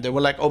thing happened. They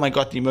were like, "Oh my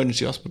God, the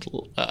emergency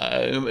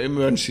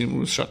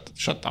room is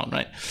shut down,"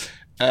 right?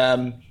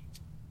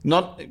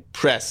 Not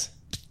press,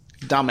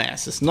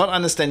 dumbasses, not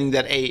understanding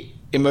that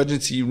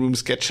emergency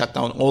rooms get shut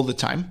down all the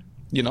time.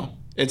 You know,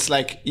 it's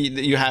like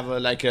you have a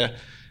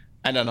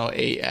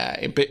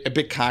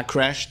big car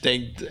crash.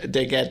 They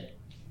get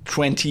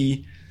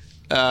 20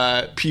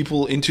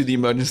 people into the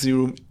emergency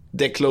room.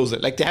 They close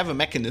it. Like they have a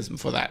mechanism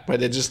for that, where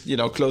they just, you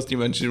know, close the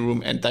emergency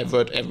room and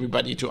divert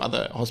everybody to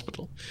other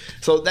hospital.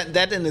 So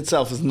that in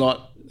itself is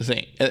not a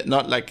thing,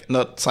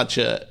 not such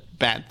a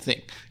bad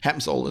thing.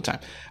 Happens all the time.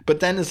 But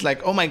then it's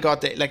like, oh my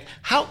God,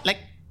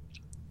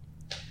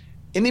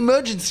 an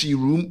emergency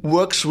room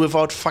works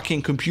without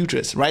fucking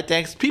computers, right?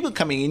 There's people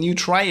coming in, you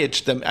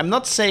triage them. I'm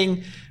not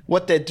saying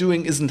what they're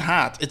doing isn't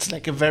hard. It's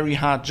like a very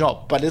hard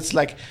job, but it's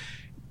like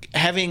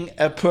having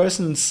a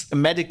person's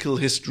medical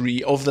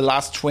history over the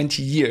last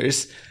 20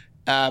 years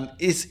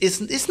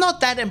is not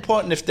that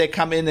important if they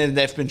come in and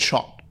they've been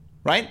shot,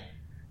 right?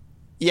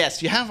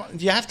 Yes, you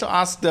have to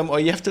ask them, or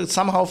you have to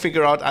somehow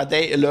figure out, are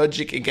they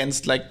allergic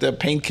against like the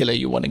painkiller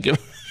you want to give,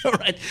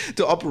 right?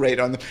 To operate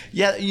on them.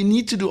 Yeah, you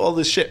need to do all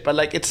this shit, but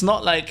like it's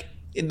not like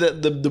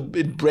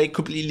it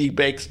completely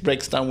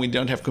breaks down when you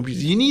don't have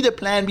computers. You need a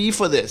plan B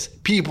for this,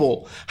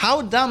 people.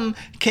 How dumb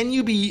can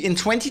you be in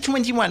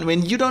 2021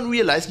 when you don't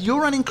realize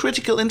you're running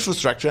critical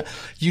infrastructure?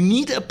 You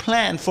need a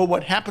plan for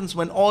what happens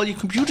when all your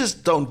computers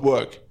don't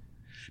work.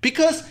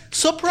 Because,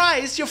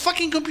 surprise, your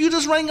fucking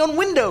computer's running on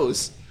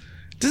Windows.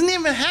 Doesn't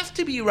even have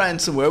to be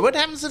ransomware. What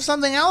happens if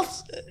something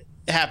else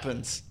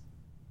happens?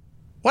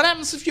 What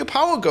happens if your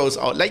power goes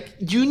out? Like,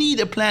 you need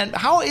a plan.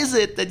 How is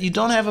it that you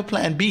don't have a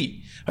plan B?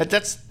 Right,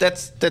 that's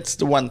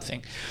the one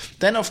thing.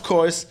 Then, of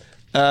course,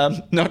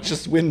 not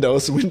just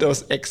Windows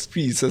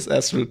XP, says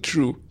Astro.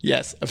 True.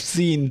 Yes, I've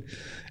seen,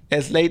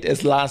 as late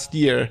as last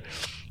year,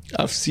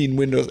 I've seen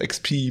Windows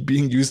XP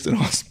being used in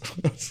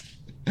hospitals.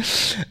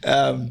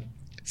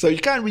 So you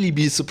can't really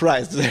be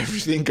surprised that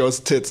everything goes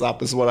tits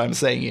up, is what I'm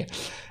saying here.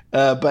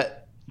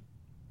 But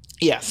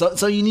yeah,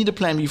 so you need a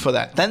plan B for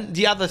that. Then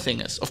the other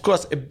thing is, of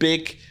course, a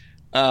big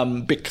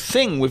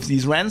thing with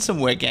these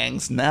ransomware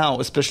gangs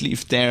now, especially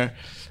if they're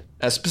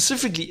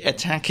specifically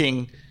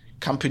attacking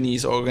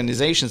companies or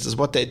organizations, is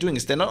what they're doing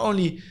is they not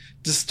only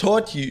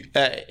extort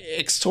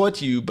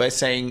you by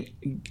saying,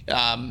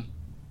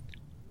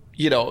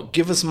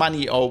 give us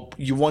money or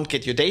you won't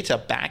get your data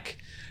back.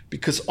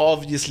 Because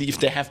obviously, if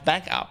they have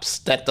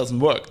backups, that doesn't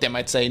work. They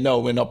might say, no,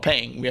 we're not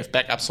paying. We have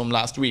backups from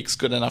last week. It's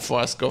good enough for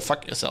us. Go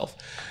fuck yourself.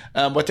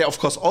 What they, of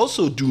course,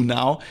 also do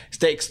now is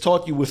they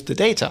extort you with the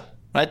data,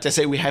 right? They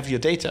say, we have your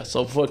data.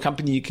 So for a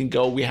company, you can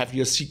go, we have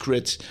your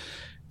secret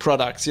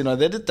products. You know,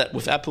 they did that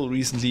with Apple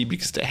recently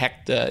because they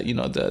hacked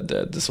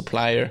the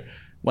supplier.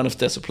 One of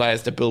their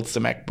suppliers that builds the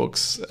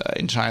MacBooks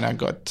in China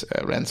got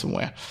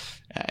ransomware.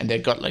 And they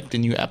got like the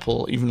new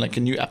Apple, even like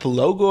a new Apple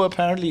logo.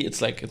 Apparently,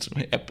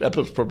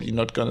 Apple's probably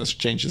not gonna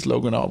change its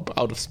logo now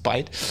out of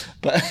spite,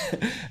 but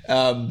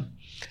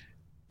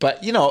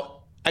you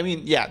know, I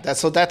mean, yeah.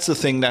 That's the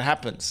thing that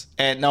happens.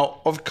 And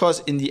now, of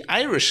course, in the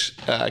Irish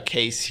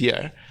case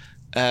here,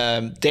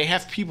 they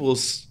have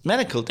people's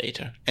medical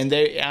data, and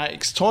they are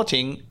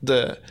extorting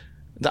the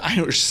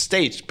Irish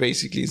state,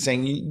 basically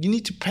saying you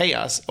need to pay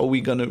us, or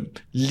we're gonna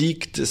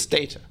leak this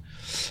data.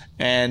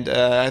 And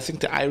I think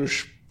the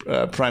Irish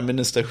Prime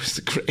Minister, who's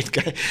a great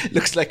guy,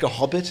 looks like a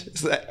hobbit.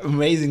 It's an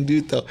amazing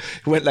dude, though.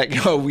 He went like,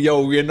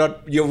 we're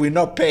not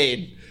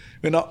paying.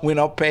 We're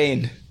not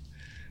paying.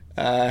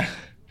 With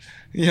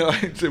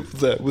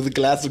a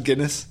glass of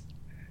Guinness.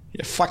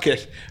 Yeah, fuck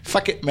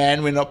it,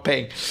 man. We're not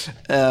paying.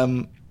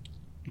 Can't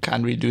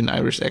really do an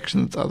Irish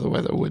accent,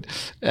 otherwise I would.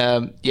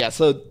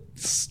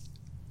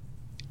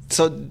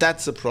 So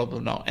that's the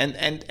problem now.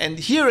 And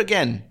here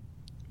again,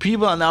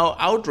 people are now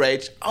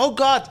outraged. Oh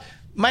God.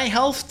 My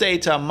health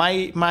data,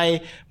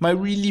 my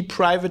really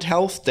private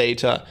health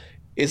data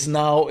is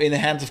now in the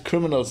hands of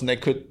criminals and they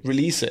could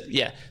release it.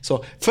 Yeah.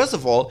 So first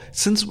of all,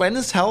 since when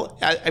is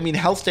health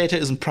data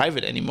isn't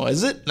private anymore,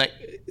 is it? Like,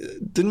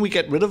 didn't we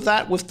get rid of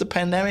that with the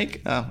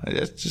pandemic?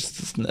 That's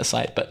just an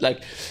aside. But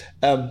like,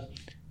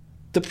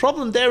 the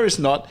problem there is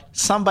not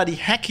somebody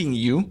hacking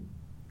you,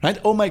 right?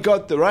 Oh my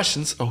God, the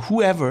Russians or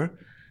whoever,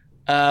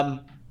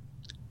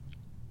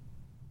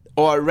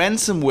 or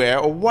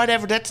ransomware or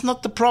whatever. That's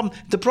not the problem.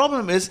 The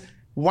problem is,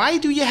 why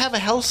do you have a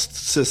health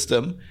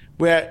system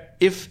where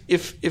if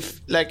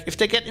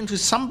they get into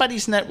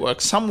somebody's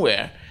network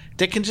somewhere,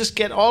 they can just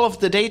get all of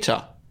the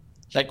data,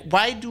 Like,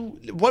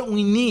 what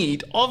we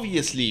need,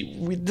 obviously,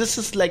 this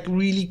is like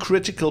really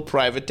critical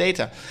private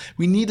data.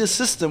 We need a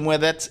system where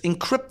that's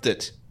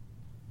encrypted.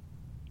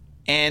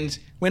 And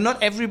where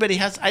not everybody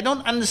has, I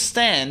don't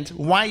understand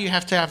why you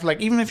have to have,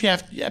 like, even if you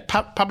have a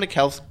public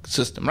health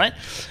system, right?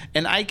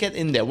 And I get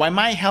in there, why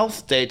my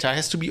health data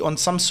has to be on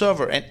some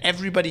server and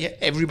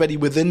everybody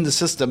within the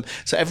system,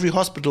 so every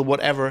hospital,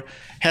 whatever,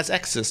 has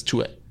access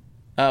to it.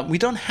 We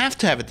don't have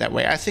to have it that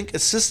way. I think a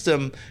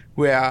system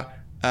where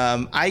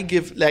I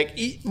give, like,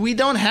 we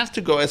don't have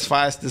to go as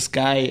far as this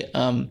guy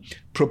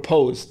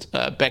proposed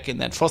back in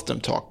that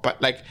FOSDEM talk,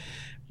 but like,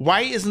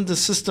 why isn't the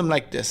system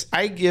like this?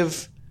 I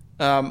give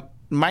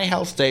my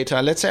health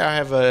data. Let's say I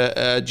have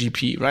a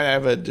GP, right? I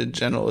have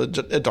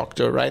a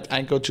doctor, right?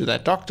 I go to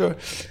that doctor,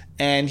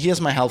 and here's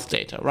my health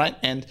data, right?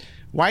 And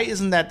why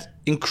isn't that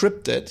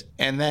encrypted?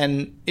 And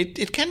then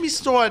it can be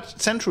stored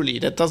centrally.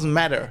 That doesn't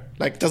matter.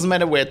 Like, doesn't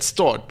matter where it's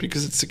stored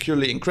because it's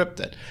securely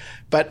encrypted.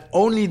 But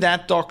only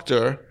that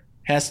doctor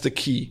has the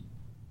key.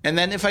 And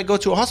then if I go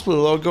to a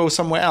hospital or go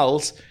somewhere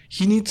else,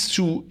 he needs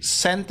to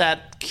send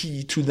that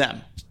key to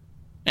them,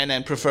 and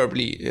then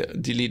preferably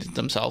delete it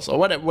themselves or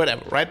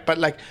whatever, right? But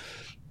like,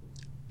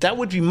 that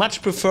would be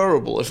much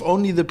preferable if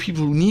only the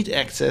people who need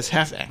access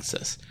have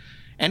access.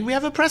 And we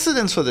have a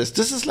precedence for this.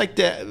 This is like,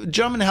 the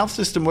German health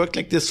system worked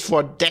like this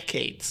for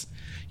decades.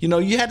 You know,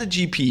 you had a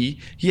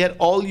GP, he had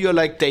all your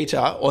like data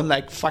on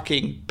like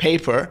fucking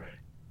paper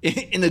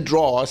in a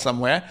drawer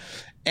somewhere.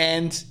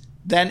 And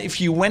then if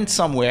you went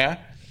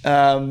somewhere,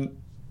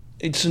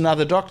 it's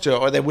another doctor,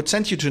 or they would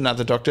send you to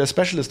another doctor, a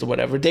specialist or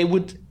whatever, they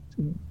would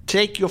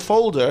take your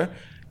folder,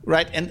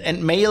 right,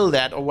 and mail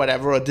that or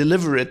whatever, or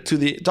deliver it to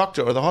the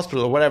doctor or the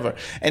hospital or whatever.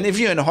 And if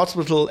you're in a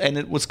hospital and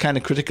it was kind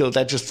of critical,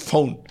 they just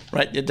phone,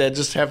 right? They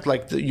just have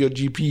like your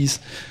GP's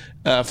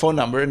phone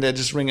number, and they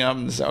just ring up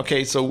and say,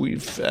 okay, so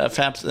we've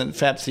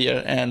Fabs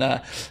here,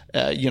 and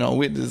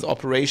with this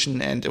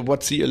operation, and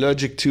what's he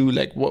allergic to?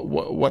 Like,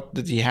 what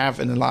did he have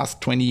in the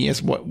last 20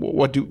 years?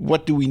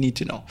 What do we need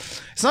to know?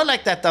 It's not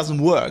like that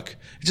doesn't work.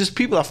 It's just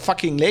people are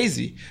fucking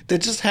lazy. They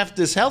just have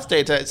this health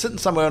data sitting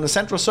somewhere on a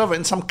central server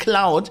in some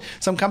cloud,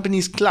 some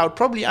company's cloud,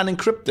 probably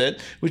unencrypted,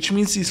 which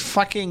means these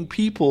fucking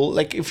people,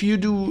 like, if you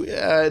do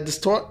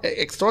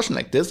extortion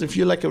like this, if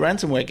you're like a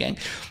ransomware gang,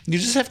 you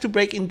just have to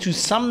break into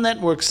some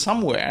network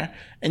somewhere,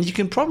 and you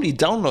can probably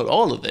download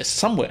all of this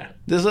somewhere.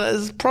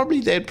 They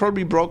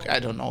probably broke, I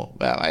don't know.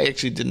 Well, I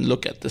actually didn't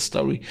look at the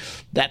story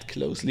that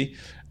closely.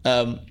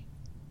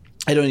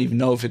 I don't even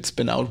know if it's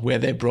been out where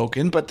they broke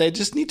in, but they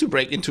just need to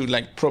break into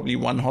like probably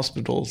one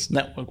hospital's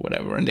network,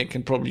 whatever, and they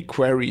can probably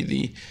query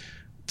the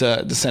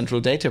central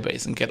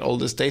database and get all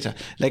this data.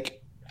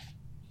 Like,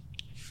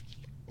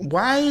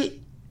 why?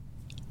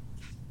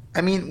 I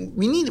mean,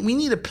 we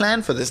need a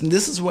plan for this, and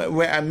this is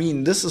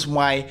this is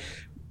why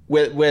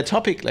where a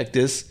topic like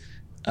this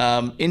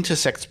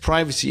intersects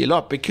privacy a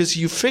lot, because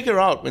you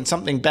figure out when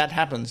something bad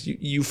happens,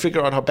 you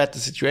figure out how bad the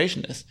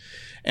situation is,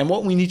 and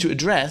what we need to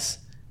address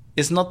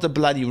is not the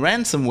bloody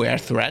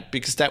ransomware threat,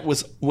 because that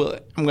was, well,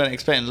 I'm going to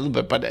explain a little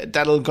bit, but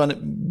that'll going to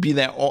be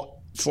there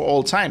for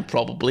all time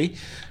probably.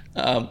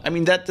 I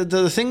mean, that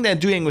the thing they're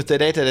doing with the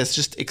data, that's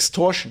just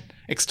extortion.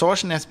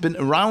 Extortion has been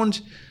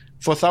around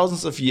for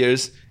thousands of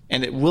years,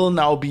 and it will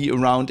now be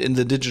around in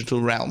the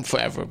digital realm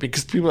forever,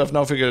 because people have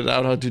now figured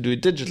out how to do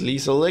it digitally,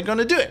 so they're going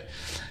to do it.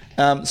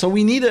 So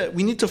we need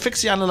to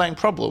fix the underlying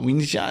problem. We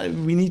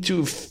need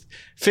to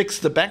fix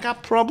the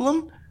backup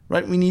problem.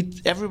 Right,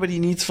 everybody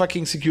needs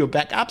fucking secure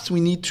backups. We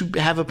need to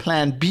have a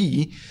plan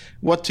B,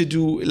 what to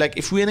do. Like,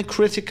 if we're in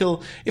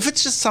if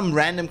it's just some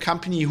random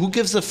company, who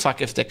gives a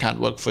fuck if they can't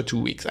work for 2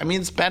 weeks? I mean,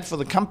 it's bad for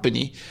the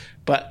company,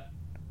 but,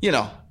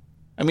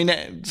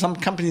 some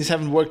companies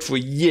haven't worked for a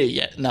year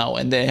yet now,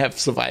 and they have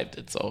survived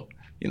it. So,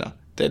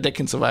 they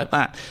can survive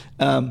that.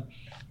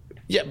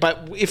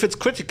 But if it's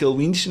critical,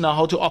 we need to know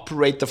how to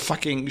operate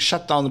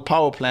shut down the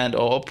power plant,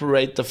 or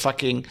operate the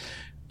fucking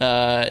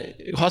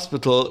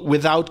hospital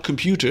without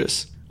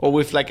computers, or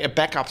with like a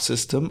backup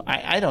system.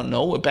 I don't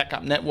know, a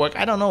backup network.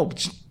 I don't know.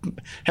 Just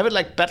have it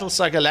like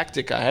Battlestar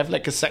Galactica. Have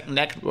like a second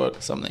network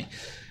or something,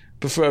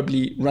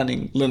 preferably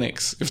running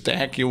Linux if they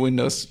hack your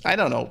Windows. I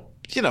don't know.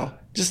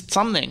 Just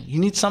something. You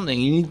need something.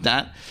 You need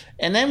that,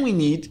 and then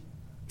we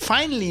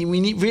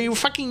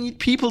fucking need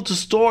people to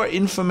store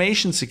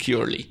information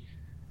securely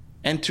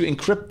and to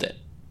encrypt it.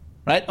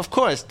 Right? Of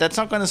course, that's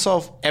not going to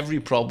solve every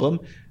problem.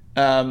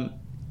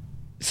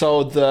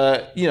 So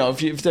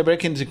if they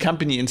break into a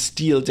company and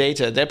steal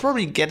data, they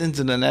probably get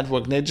into the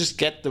network and they just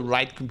get the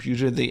right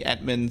computer, the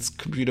admin's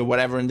computer,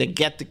 whatever, and they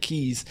get the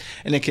keys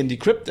and they can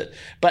decrypt it.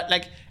 But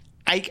like,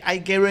 I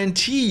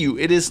guarantee you,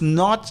 it is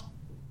not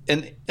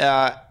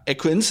a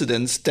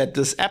coincidence that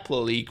this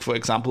Apple leak, for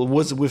example,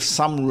 was with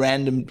some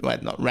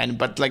not random,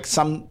 but like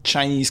some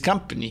Chinese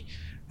company,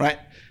 right?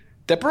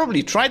 They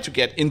probably tried to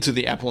get into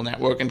the Apple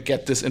network and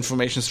get this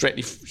information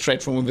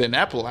straight from within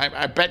Apple.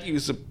 I bet you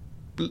it's a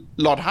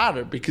lot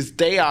harder, because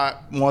they are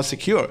more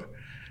secure,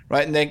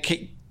 right? And they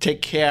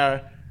take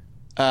care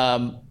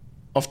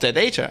of their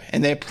data,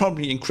 and they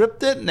probably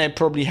encrypt it, and they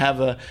probably have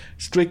a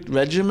strict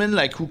regimen,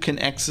 like who can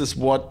access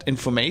what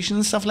information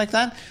and stuff like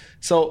that.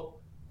 So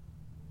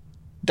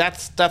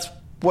that's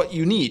what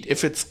you need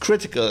if it's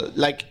critical.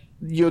 Like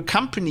your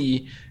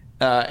company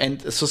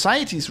and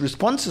society's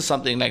response to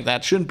something like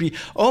that shouldn't be,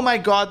 oh my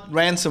God,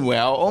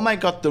 ransomware, or oh my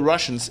God, the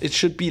Russians. It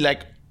should be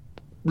like,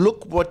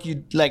 look what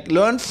you like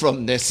learned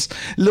from this.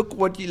 Look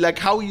what you like,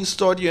 how you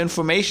stored your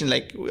information,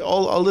 like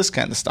all this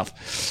kind of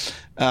stuff.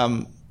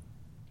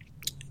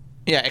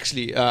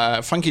 Actually,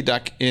 Funky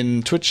Duck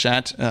in Twitch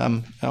chat.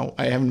 I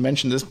haven't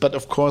mentioned this, but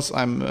of course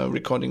I'm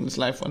recording this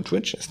live on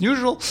Twitch as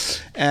usual.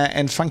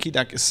 And Funky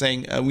Duck is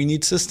saying we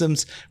need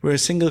systems where a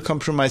single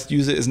compromised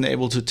user isn't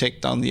able to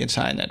take down the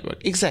entire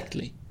network.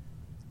 Exactly.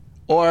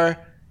 Or,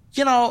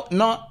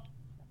 not.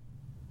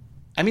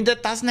 I mean,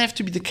 that doesn't have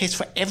to be the case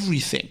for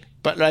everything,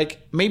 but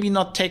like maybe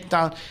not take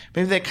down.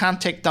 Maybe they can't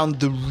take down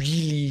the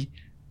really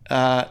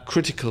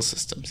critical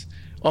systems,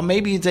 or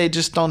maybe they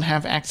just don't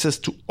have access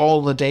to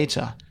all the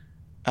data.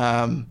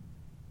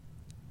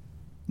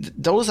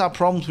 Those are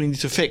problems we need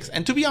to fix.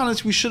 And to be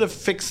honest, we should have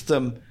fixed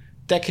them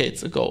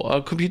decades ago.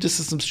 Our computer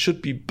systems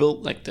should be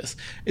built like this.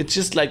 It's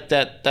just like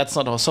that. That's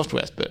not how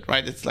software is built,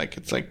 right? It's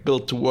like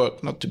built to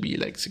work, not to be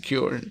like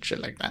secure and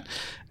shit like that.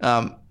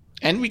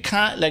 And we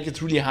can't, like,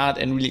 it's really hard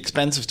and really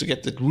expensive to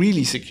get that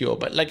really secure,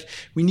 but like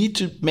we need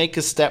to make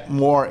a step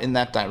more in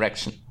that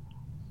direction.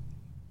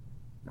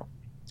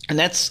 And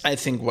that's, I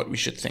think, what we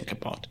should think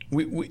about.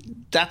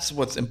 That's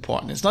what's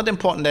important. It's not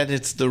important that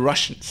it's the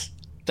Russians.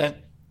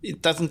 That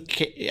it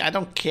doesn't. I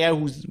don't care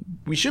who's.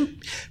 We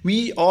shouldn't.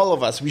 All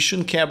of us. We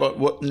shouldn't care about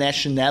what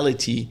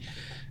nationality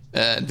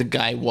the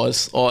guy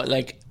was, or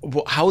like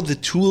how the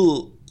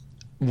tool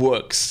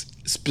works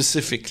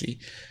specifically.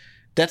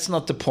 That's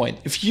not the point.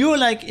 If you're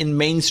like in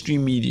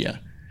mainstream media,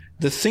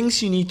 the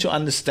things you need to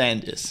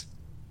understand is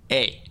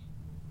A.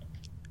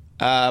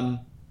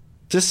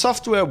 This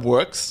software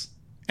works.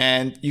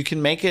 And you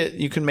can make it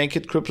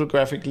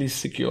cryptographically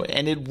secure,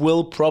 and it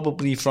will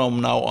probably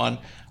from now on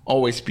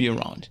always be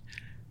around.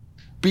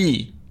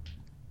 B,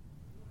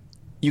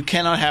 you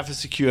cannot have a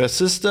secure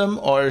system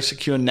or a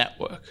secure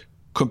network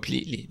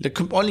completely. The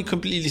only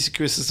completely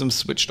secure systems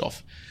switched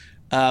off.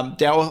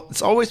 There will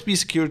always be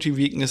security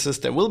weaknesses.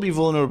 There will be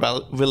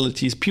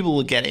vulnerabilities. People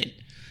will get in.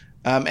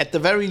 At the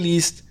very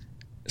least,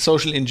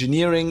 social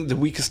engineering, the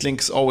weakest link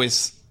is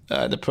always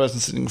the person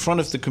sitting in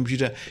front of the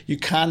computer. You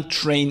can't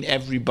train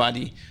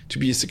everybody to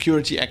be a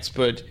security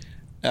expert.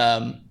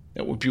 That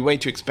would be way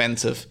too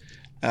expensive.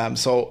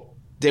 So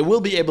they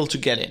will be able to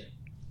get in.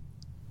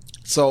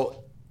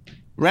 So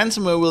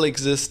ransomware will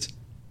exist.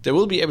 They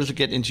will be able to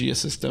get into your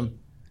system.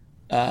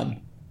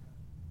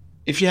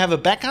 If you have a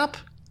backup,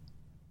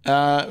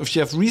 if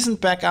you have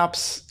recent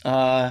backups,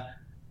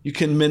 you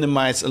can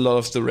minimize a lot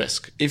of the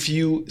risk. If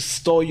you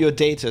store your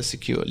data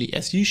securely,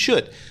 as you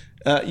should,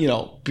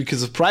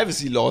 because of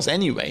privacy laws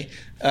anyway,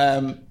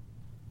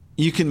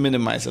 you can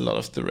minimize a lot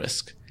of the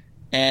risk.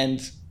 And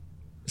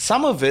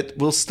some of it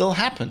will still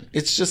happen.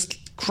 It's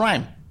just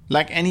crime,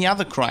 like any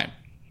other crime,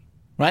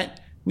 right?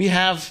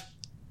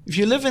 If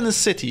you live in a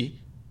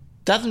city,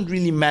 doesn't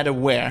really matter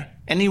where,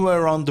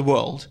 anywhere around the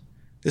world,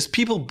 there's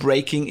people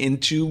breaking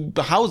into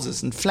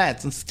houses and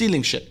flats and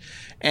stealing shit.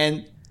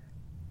 And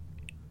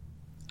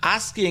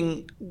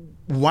asking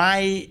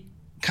why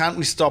can't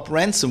we stop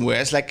ransomware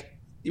is like,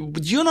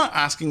 you're not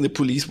asking the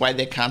police why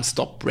they can't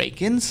stop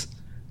break-ins,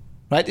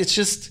 right? It's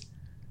just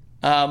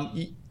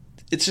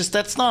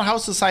that's not how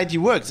society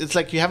works. It's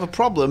like you have a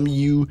problem,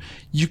 you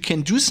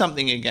can do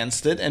something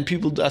against it, and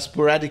people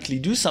sporadically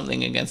do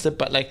something against it.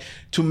 But like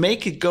to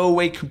make it go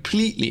away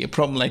completely, a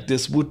problem like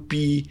this would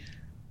be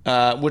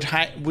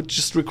would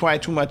just require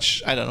too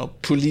much. I don't know,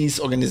 police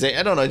organization.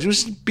 I don't know. It would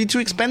just be too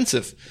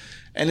expensive,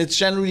 and it's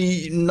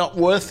generally not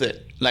worth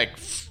it. Like,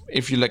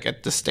 if you look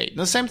at the state.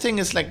 The same thing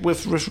is like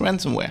with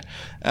ransomware.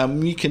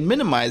 We can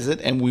minimize it,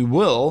 and we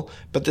will,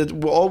 but that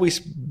will always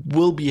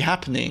be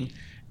happening,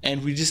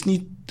 and we just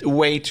need a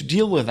way to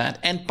deal with that.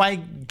 And by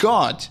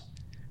God,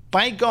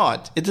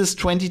 it is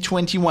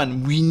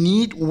 2021. We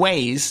need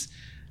ways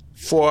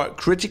for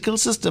critical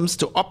systems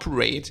to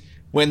operate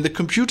when the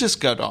computers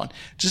go down.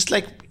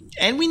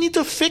 And we need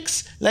to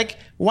fix, like,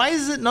 why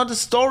is it not a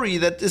story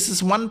that this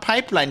is one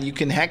pipeline you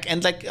can hack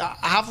and like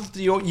half of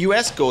the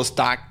US goes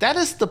dark? That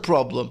is the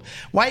problem.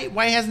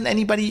 Why hasn't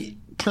anybody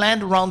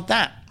planned around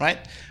that, right?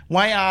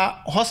 Why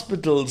are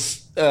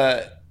hospitals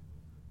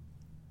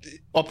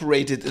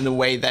operated in a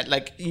way that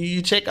like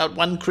you take out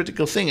one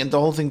critical thing and the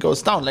whole thing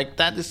goes down? Like,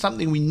 that is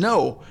something we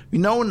know. We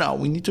know now.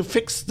 We need to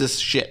fix this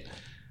shit.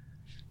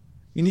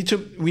 We need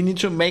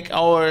to make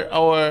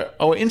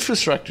our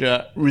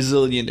infrastructure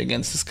resilient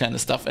against this kind of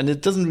stuff. And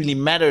it doesn't really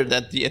matter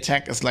that the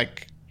attack is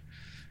like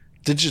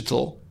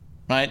digital,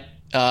 right?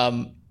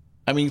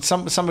 I mean,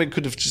 somebody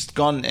could have just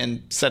gone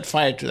and set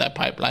fire to that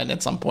pipeline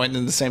at some point,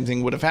 and the same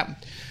thing would have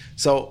happened.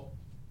 So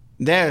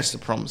there's the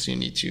problems you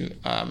need to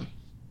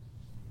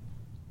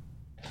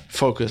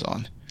focus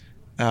on.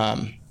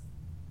 And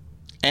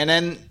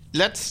then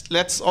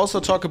let's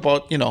also talk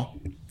about,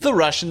 the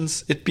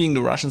Russians, it being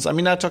the Russians. I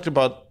mean, I talked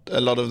about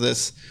a lot of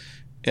this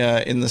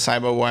in the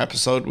cyber war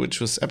episode, which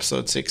was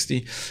episode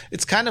 60.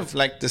 It's kind of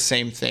like the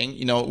same thing.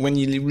 You know, when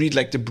you read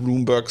like the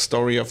Bloomberg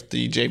story of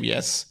the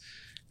JBS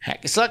hack,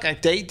 it's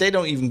like they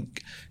don't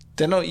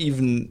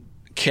even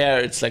care.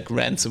 It's like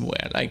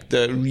ransomware. Like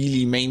the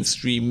really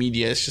mainstream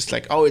media is just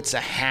like, oh, it's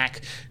a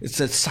hack. It's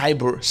a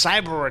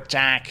cyber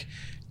attack.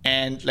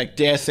 And like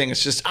their thing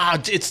is just,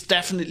 it's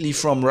definitely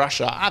from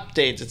Russia.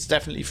 Update, it's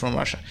definitely from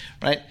Russia,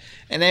 right?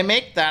 And they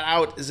make that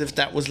out as if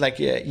that was like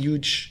a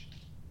huge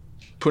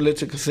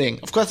political thing.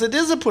 Of course, it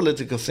is a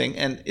political thing,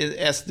 and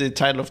as the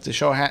title of the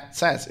show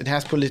says, it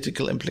has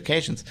political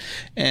implications,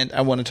 and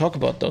I want to talk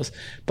about those.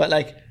 But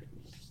like,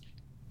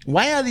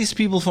 why are these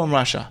people from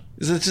Russia?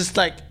 Is it just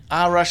like,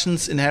 are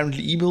Russians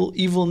inherently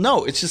evil?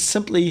 No, it's just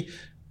simply,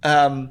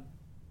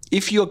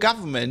 if your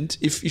government,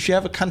 if you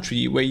have a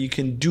country where you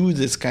can do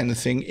this kind of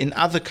thing in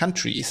other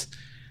countries,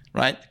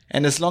 right?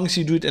 And as long as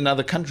you do it in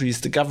other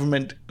countries, the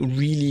government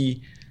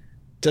really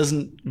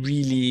doesn't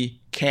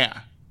really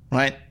care,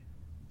 right?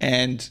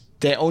 And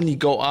they only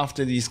go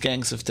after these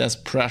gangs if there's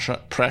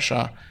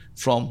pressure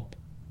from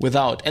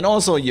without. And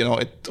also, you know,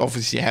 it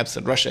obviously helps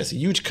that Russia is a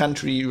huge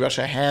country.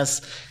 Russia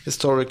has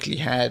historically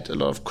had a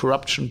lot of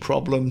corruption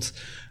problems.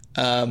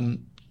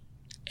 And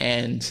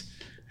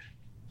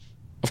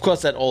of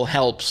course, that all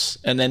helps.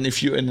 And then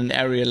if you're in an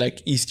area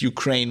like East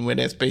Ukraine, where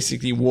there's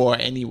basically war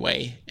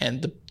anyway,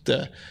 and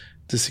the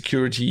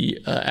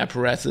security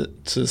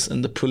apparatus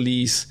and the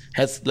police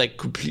has like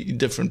completely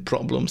different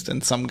problems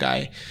than some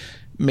guy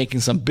making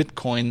some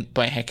Bitcoin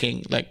by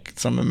hacking like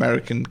some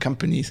American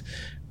companies,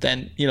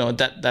 then, you know,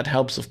 that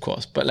helps, of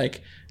course. But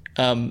like,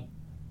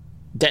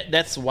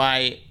 that's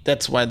why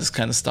this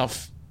kind of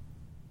stuff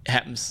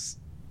happens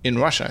in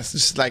Russia. It's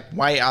just like,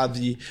 why are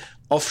the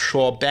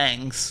offshore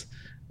banks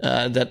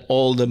that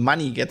all the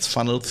money gets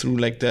funneled through,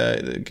 like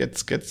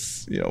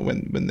gets you know,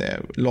 when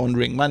they're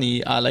laundering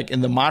money, are like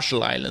in the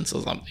Marshall Islands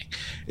or something.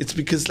 It's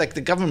because like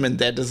the government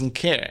there doesn't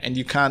care, and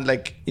you can't,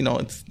 like, you know,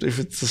 if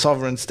it's a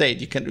sovereign state,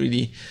 you can't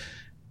really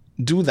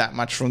do that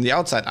much from the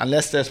outside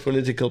unless there's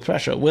political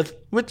pressure with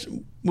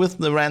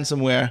the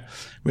ransomware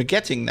we're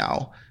getting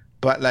now.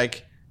 But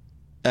like,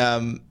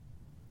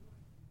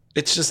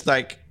 it's just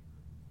like,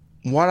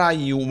 why are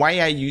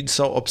you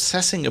so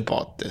obsessing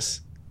about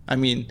this? I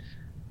mean,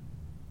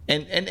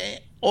 and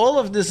all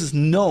of this is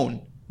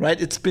known, right?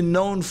 It's been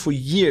known for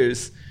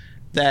years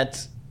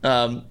that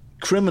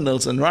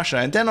criminals in Russia,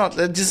 and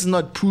this is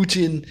not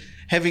Putin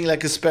having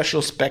like a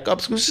special spec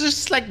ops, which is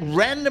just like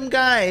random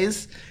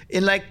guys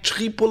in like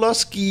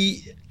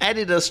Tripolowski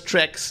Adidas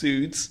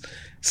tracksuits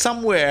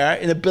somewhere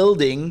in a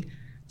building,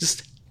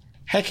 just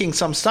hacking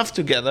some stuff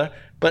together.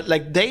 But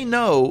like, they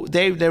know,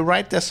 they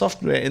write their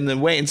software in the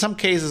way, in some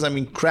cases, I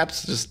mean,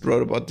 Krebs just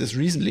wrote about this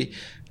recently,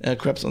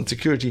 Krebs on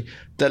security,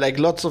 that like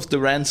lots of the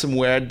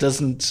ransomware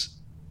doesn't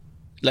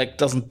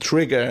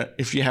trigger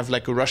if you have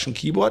like a Russian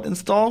keyboard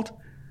installed,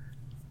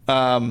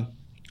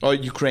 or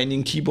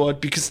Ukrainian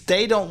keyboard, because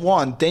they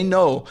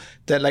know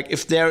that like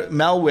if their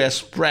malware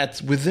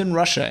spreads within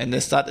Russia and they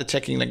start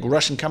attacking like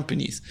Russian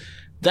companies,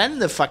 then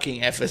the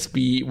fucking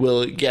FSB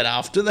will get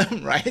after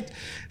them, right?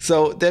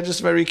 So they're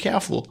just very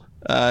careful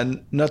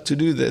not to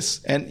do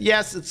this. And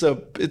yes, it's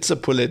a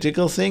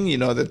political thing, you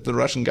know, that the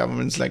Russian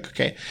government's like,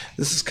 okay,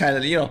 this is kind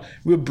of, you know,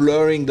 we're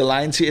blurring the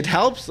lines here. It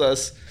helps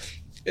us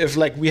if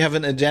like we have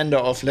an agenda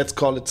of, let's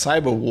call it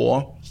cyber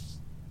war,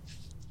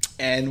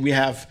 and we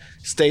have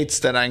states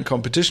that are in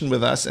competition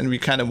with us and we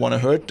kind of want to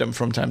hurt them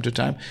from time to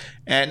time.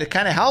 And it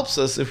kind of helps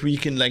us if we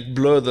can like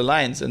blur the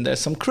lines, and there's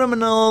some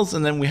criminals,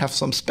 and then we have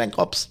some spec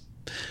ops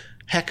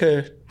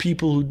hacker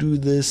people who do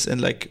this,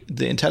 and like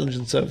the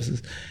intelligence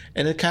services,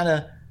 and it kind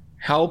of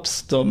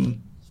helps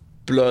them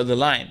blur the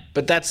line.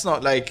 But that's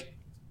not like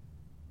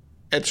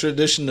a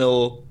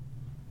traditional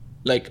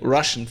like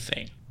Russian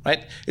thing,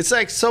 right? It's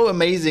like so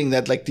amazing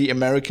that like the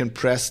American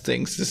press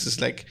thinks this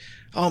is like,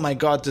 oh my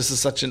God, this is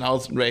such an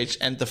outrage,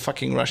 and the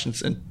fucking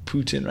Russians and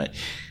Putin, right?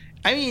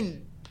 I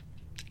mean,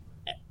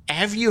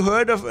 have you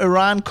heard of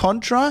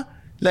Iran-Contra?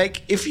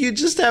 Like, if you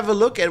just have a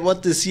look at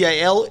what the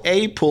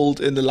CIA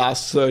pulled in the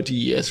last 30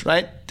 years,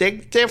 right?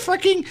 They're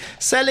fucking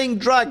selling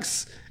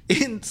drugs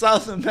in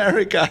South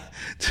America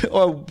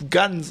or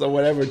guns or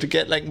whatever to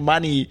get like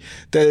money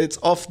that it's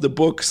off the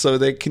book, so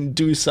they can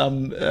do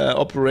some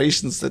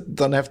operations that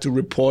don't have to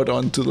report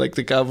on to like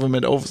the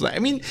government oversight. I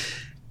mean,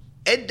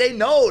 and they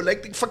know,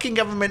 like the fucking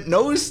government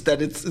knows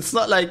that it's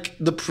not like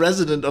the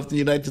president of the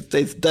United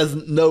States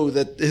doesn't know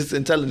that his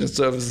intelligence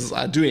services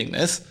are doing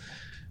this,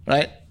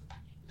 right?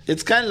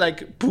 It's kind of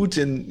like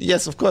Putin.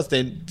 Yes, of course,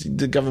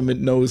 the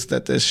government knows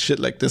that there's shit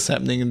like this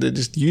happening and they're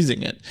just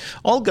using it.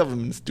 All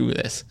governments do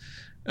this.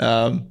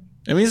 I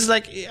mean, it's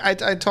like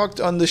I talked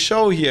on the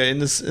show here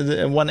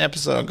in one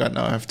episode. Oh God,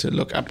 now I have to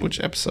look up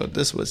which episode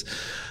this was.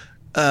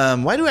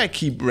 Why do I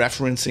keep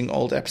referencing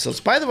old episodes?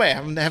 By the way, I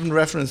haven't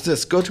referenced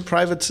this. Go to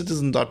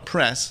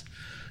privatecitizen.press.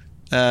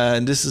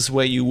 And this is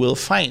where you will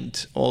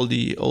find all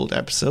the old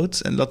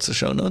episodes and lots of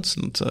show notes,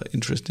 lots of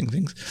interesting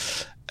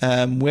things.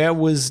 Where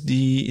was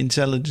the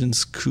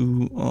intelligence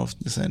coup of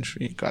the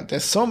century? God,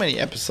 there's so many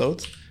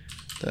episodes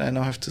that I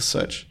now have to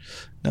search.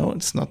 No,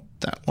 it's not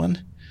that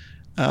one.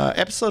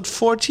 Episode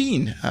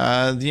 14,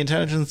 the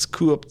intelligence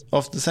coup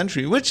of the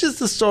century, which is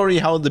the story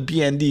how the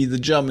BND, the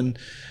German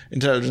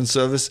intelligence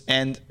service,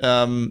 and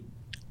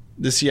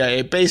the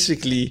CIA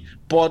basically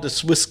bought a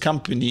Swiss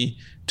company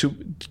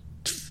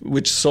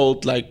which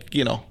sold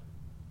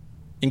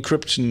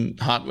encryption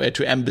hardware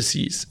to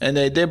embassies, and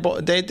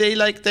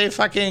they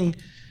fucking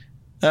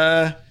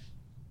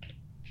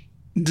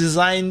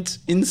designed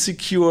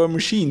insecure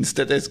machines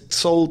that they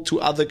sold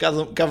to other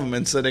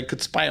governments so they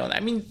could spy on.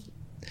 I mean,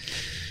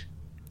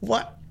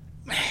 what?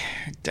 I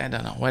don't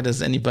know. Why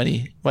is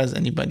anybody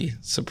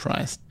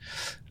surprised?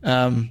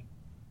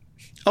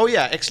 Oh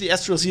yeah, actually,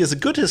 Astros here is a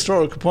good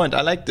historical point.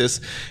 I like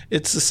this.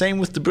 It's the same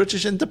with the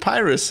British and the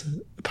pirates.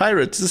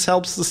 This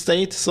helps the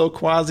state, so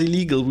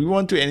quasi-legal. We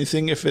won't do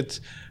anything if it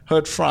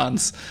hurt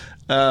France.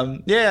 So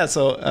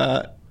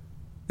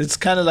it's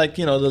kind of like,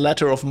 the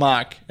letter of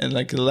Mark and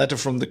like the letter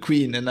from the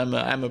Queen, and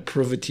I'm a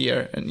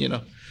privateer, and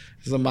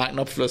there's a Mark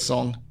Knopfler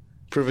song,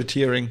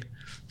 privateering.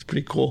 It's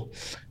pretty cool.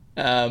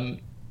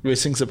 Where he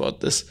sings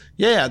about this.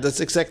 Yeah, that's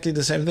exactly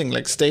the same thing.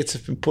 Like, states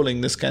have been pulling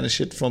this kind of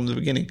shit from the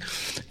beginning.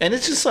 And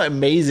it's just so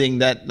amazing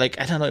that, I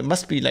don't know, it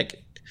must be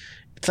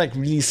it's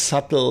really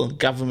subtle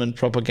government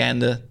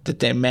propaganda that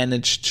they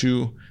managed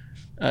to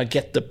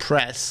get the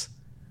press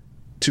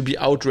to be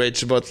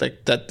outraged about,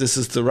 that this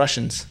is the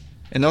Russians.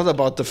 And not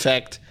about the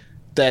fact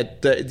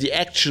that the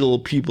actual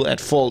people at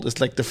fault is,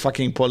 the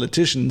fucking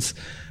politicians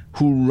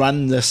who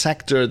run the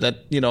sector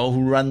that,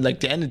 who run,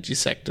 the energy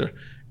sector,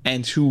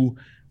 and who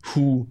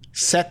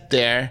sat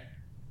there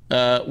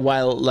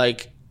while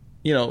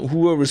who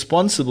were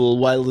responsible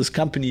while this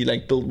company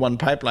built one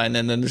pipeline,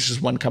 and then there's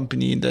just one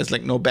company and there's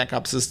no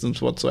backup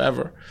systems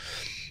whatsoever.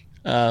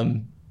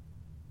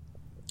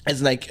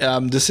 It's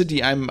the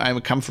city I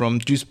come from,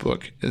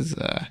 Duisburg, is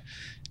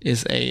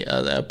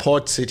a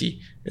port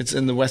city. It's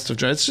in the west of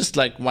Germany. It's just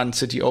one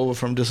city over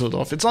from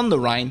Düsseldorf. It's on the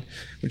Rhine,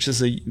 which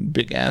is a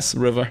big ass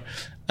river.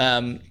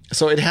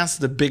 So it has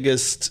the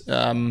biggest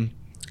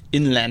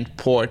inland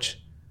port.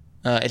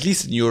 At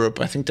least in Europe.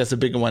 I think there's a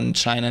bigger one in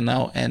China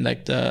now, and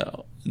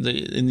the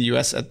in the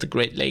US at the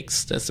Great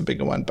Lakes, there's a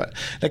bigger one, but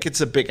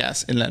it's a big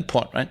ass inland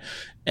port, right?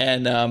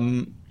 And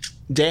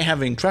they're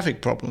having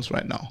traffic problems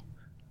right now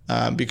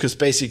because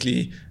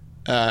basically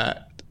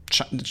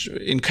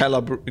in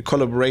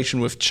collaboration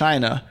with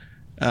China,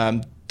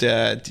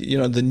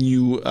 the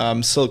new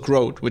Silk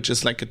Road, which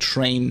is a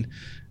train.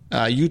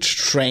 Huge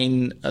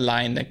train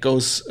line that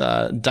goes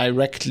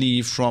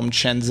directly from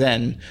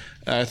Shenzhen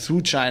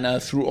through China,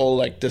 through all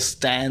the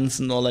stands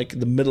and all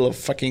the middle of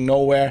fucking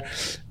nowhere,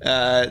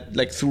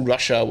 through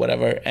Russia,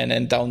 whatever, and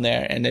then down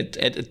there, and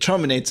it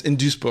terminates in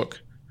Duisburg.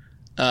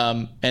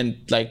 And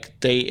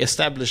they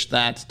established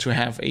that to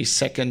have a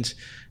second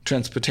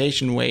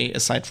transportation way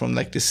aside from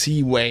the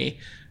seaway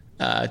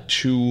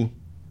to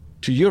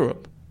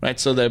Europe. Right,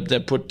 so they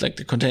put the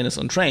containers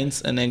on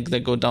trains, and then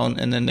they go down,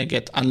 and then they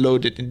get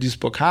unloaded in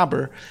Duisburg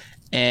Harbor,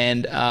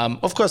 and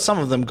of course some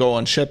of them go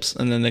on ships,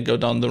 and then they go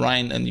down the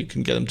Rhine, and you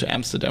can get them to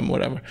Amsterdam,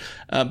 whatever.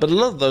 But a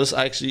lot of those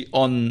are actually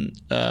on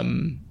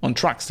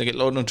trucks. They get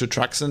loaded onto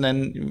trucks and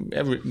then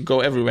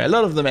go everywhere. A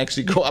lot of them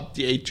actually go up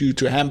the A2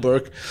 to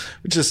Hamburg,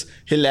 which is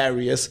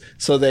hilarious.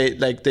 So they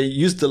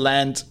use the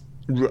land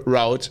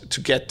route to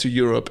get to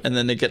Europe, and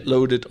then they get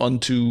loaded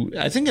onto,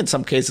 I think in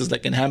some cases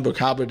in Hamburg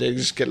Harbor, they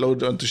just get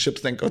loaded onto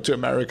ships, then go to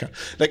America.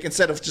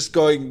 Instead of just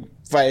going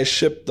via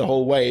ship the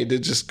whole way, they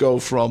just go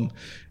from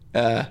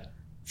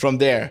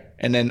there.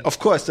 And then of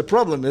course the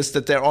problem is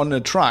that they're on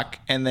a truck,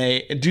 and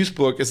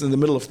Duisburg is in the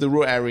middle of the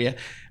Ruhr area,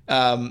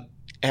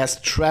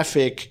 has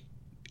traffic.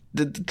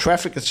 The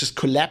traffic is just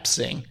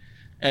collapsing.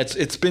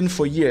 It's been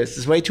for years.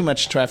 There's way too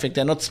much traffic.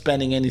 They're not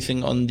spending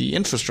anything on the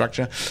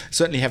infrastructure.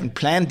 Certainly haven't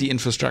planned the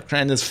infrastructure,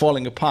 and it's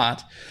falling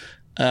apart.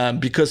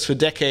 Because for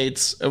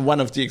decades, one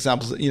of the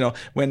examples,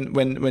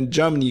 when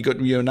Germany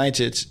got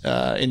reunited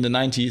in the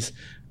 90s,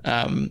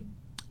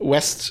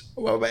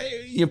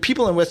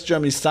 people in West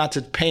Germany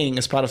started paying,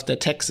 as part of their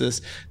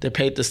taxes, they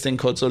paid this thing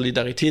called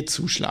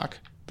Solidaritätszuschlag.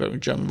 Very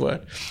German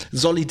word.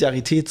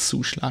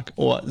 Solidaritätszuschlag,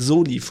 or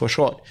Soli for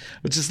short,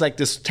 which is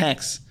this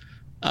tax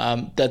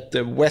that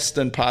the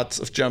western parts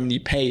of Germany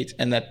paid,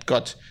 and that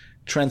got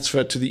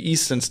transferred to the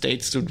eastern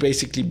states to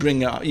basically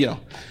bring,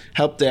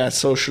 help their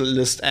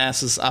socialist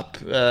asses up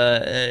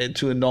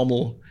to a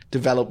normal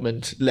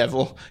development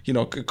level,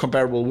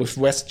 comparable with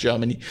West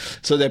Germany.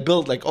 So they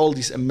built all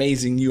these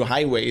amazing new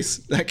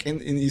highways in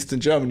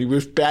Eastern Germany,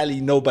 with barely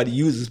nobody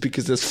uses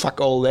because there's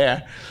fuck all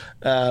there.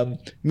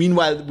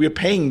 Meanwhile, we're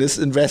paying this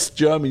in West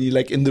Germany,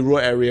 in the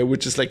Ruhr area,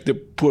 which is the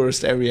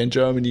poorest area in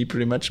Germany,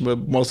 pretty much,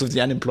 most of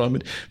the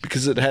unemployment,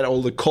 because it had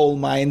all the coal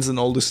mines and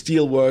all the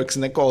steel works,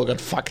 and they all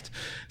got fucked.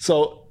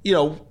 So,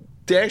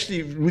 they're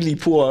actually really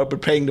poor,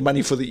 but paying the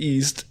money for the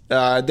East.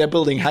 They're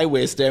building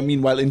highways there.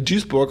 Meanwhile, in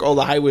Duisburg, all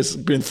the highways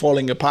have been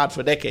falling apart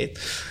for decades.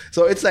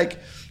 So it's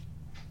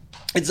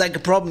it's like a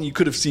problem you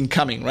could have seen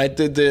coming, right?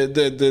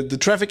 The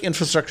traffic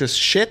infrastructure is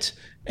shit,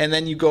 and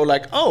then you go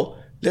like, oh,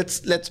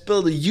 let's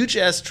build a huge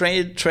ass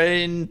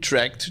train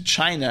track to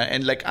China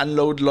and like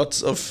unload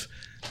lots of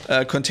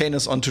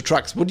containers onto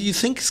trucks. What do you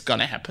think is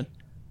gonna happen,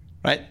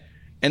 right?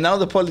 And now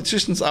the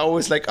politicians are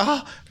always like,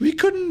 we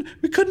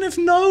couldn't have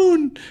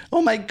known.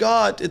 Oh my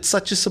God, it's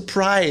such a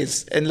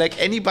surprise. And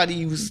like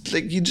anybody who's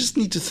like, you just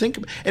need to think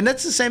about, and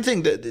that's the same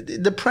thing.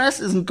 The press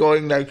isn't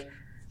going like,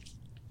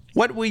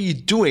 what were you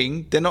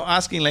doing? They're not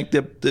asking like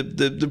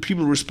the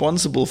people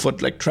responsible for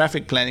like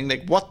traffic planning,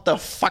 like what the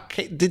fuck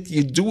did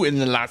you do in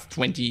the last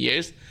 20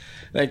 years?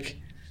 Like,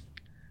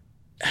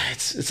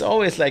 it's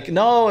always like,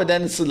 no,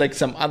 then it's like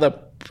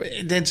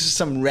there's just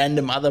some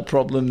random other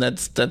problem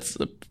that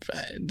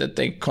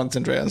they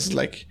concentrate on. It's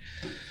like,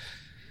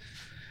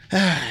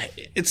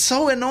 it's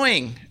so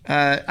annoying.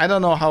 I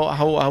don't know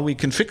how we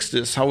can fix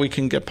this, how we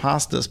can get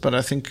past this, but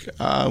I think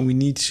we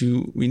need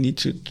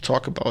to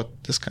talk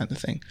about this kind of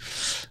thing.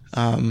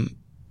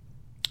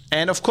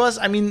 And of course,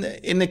 I mean,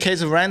 in the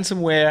case of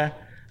ransomware,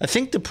 I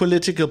think the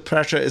political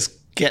pressure is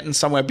getting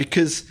somewhere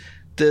because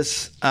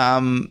these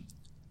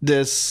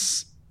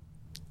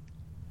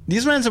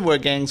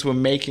ransomware gangs were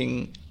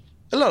making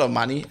a lot of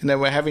money and they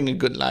were having a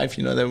good life.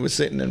 You know, they were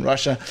sitting in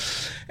Russia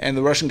and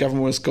the Russian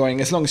government was going,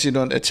 as long as you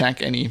don't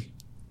attack any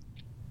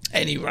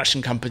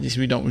Russian companies,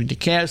 we don't really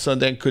care. So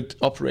they could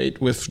operate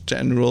with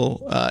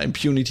general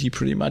impunity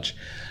pretty much.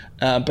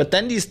 But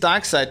then these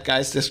dark side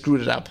guys, they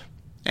screwed it up.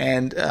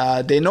 And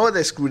they know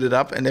they screwed it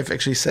up and they've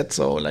actually said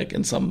so, like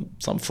in some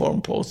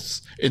forum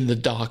posts in the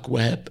dark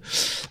web.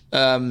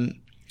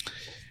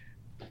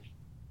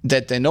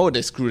 That they know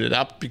they screwed it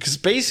up because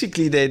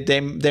basically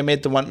they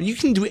made the one, you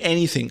can do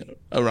anything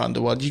around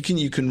the world. You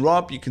can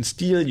rob, you can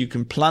steal, you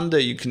can plunder,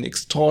 you can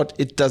extort.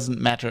 It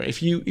doesn't matter.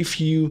 If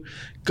you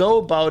go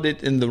about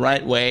it in the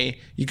right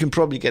way, you can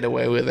probably get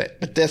away with it.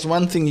 But there's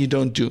one thing you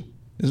don't do.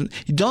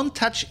 You don't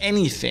touch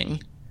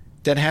anything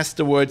that has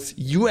the words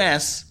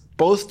US,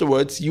 both the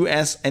words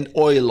US and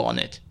oil on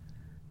it.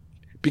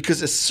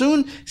 Because as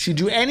soon as you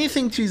do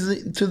anything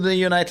to the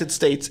United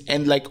States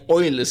and like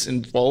oil is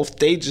involved,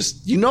 they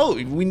just, look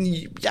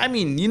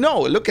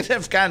at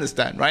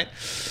Afghanistan, right?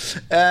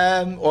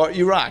 Or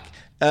Iraq.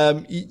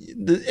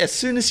 As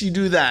soon as you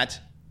do that,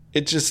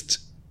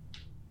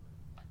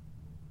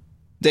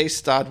 they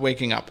start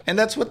waking up. And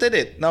that's what they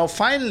did. Now,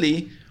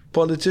 finally,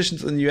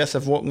 politicians in the US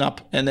have woken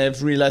up and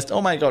they've realized,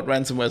 oh my God,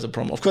 ransomware is a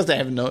problem. Of course, they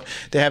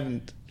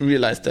haven't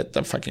realized that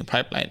the fucking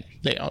pipeline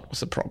layout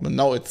was a problem.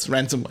 No, it's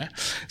ransomware.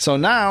 So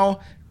now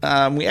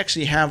we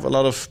actually have a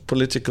lot of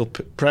political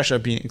pressure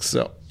being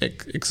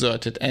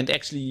exerted. And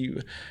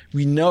actually,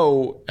 we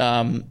know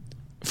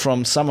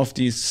from some of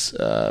these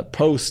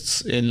posts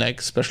in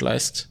like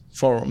specialized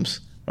forums,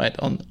 right,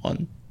 on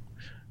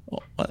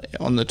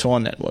the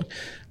Tor network,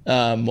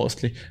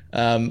 mostly,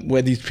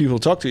 where these people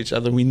talk to each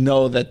other, we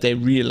know that they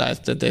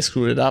realized that they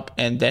screwed it up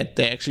and that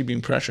they're actually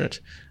being pressured.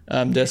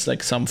 There's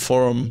like some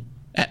forum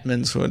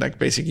admins who are like,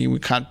 basically, we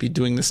can't be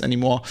doing this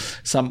anymore.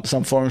 Some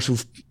forums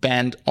who've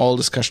banned all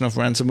discussion of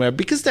ransomware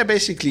because they're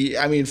basically,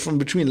 I mean, from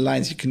between the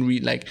lines, you can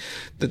read like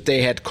that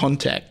they had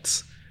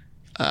contacts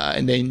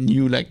and they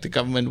knew like the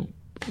government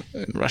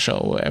in Russia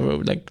or wherever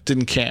like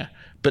didn't care.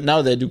 But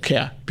now they do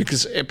care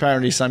because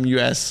apparently some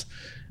US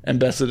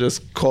ambassadors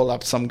call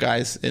up some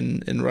guys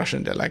in Russia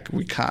and they're like,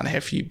 we can't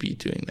have you be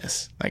doing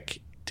this.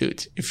 Like,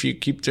 dude, if you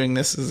keep doing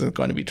this, there's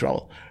going to be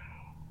trouble.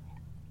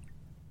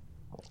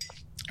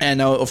 And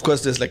now, of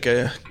course, there's like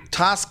a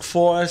task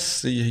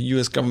force, the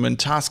US government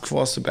task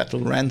force to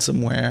battle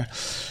ransomware.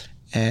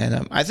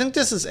 And I think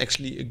this is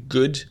actually a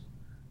good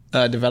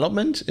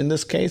development in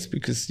this case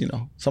because, you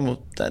know, some of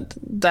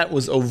that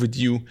was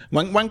overdue.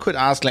 One could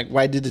ask, like,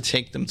 why did it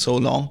take them so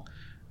long?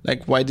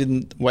 Like, why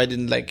didn't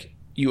like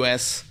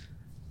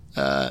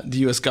the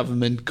US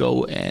government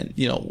go and,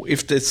 you know,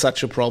 if there's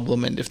such a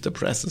problem and if the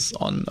press is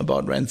on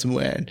about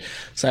ransomware and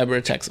cyber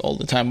attacks all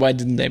the time, why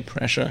didn't they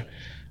pressure,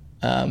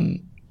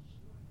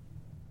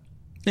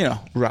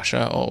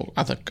 Russia or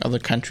other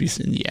countries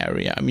in the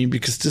area? I mean,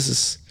 because this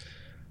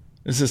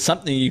is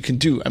something you can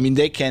do. I mean,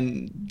 they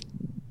can.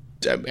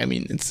 I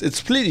mean,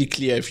 it's pretty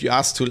clear if you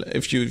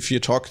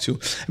talk to.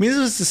 I mean, this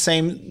was the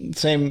same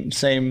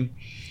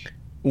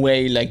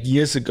way like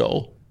years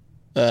ago.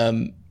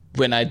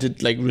 When I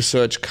did like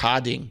research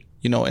carding,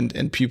 you know,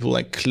 and people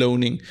like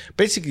cloning,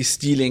 basically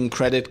stealing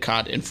credit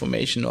card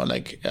information or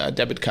like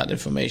debit card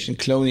information,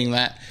 cloning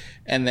that,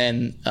 and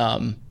then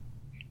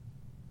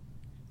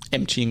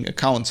emptying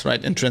accounts,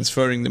 right, and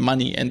transferring the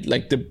money. And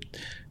like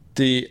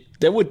they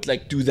would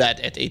like do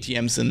that at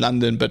ATMs in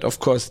London, but of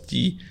course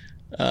the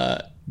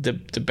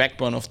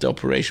backbone of the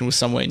operation was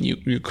somewhere in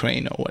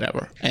Ukraine or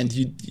whatever. And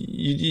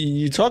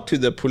you talk to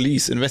the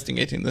police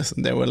investigating this,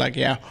 and they were like,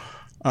 yeah.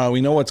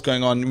 We know what's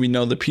going on. We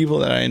know the people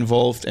that are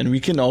involved, and we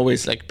can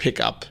always like pick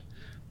up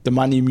the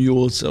money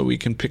mules, or we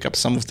can pick up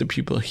some of the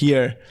people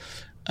here,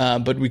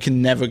 but we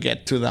can never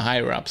get to the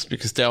higher ups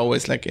because they're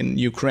always like in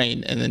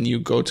Ukraine. And then you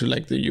go to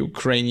like the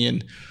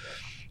Ukrainian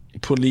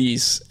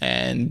police,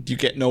 and you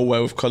get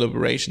nowhere with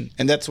collaboration.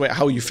 And that's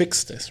how you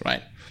fix this,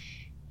 right?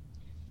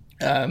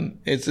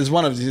 It's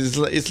one of these.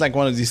 It's like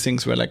one of these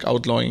things where like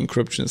outlawing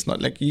encryption is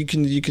not like you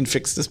can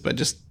fix this by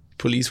just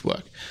police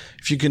work.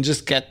 If you can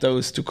just get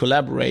those to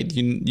collaborate,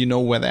 you know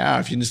where they are.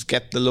 If you just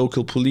get the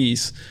local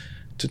police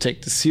to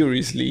take this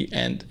seriously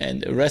and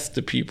arrest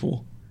the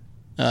people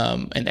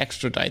and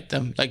extradite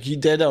them, like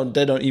they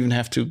don't even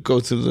have to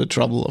go through the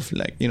trouble of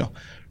like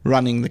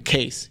running the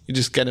case. You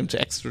just get them to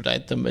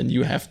extradite them, and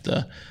you have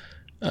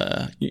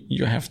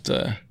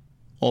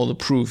all the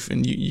proof,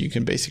 and you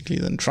can basically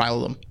then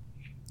trial them,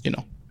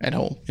 at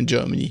home in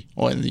Germany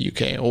or in the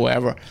UK or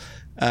wherever.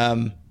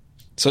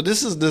 So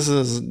this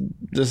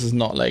is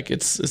not like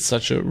it's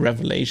such a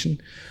revelation,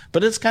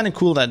 but it's kind of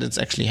cool that it's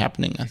actually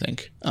happening, I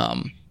think.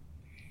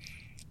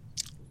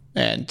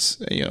 And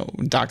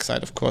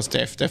DarkSide, of course,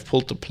 they've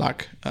pulled the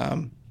plug.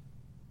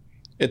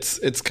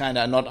 It's kind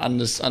of not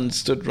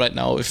understood right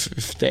now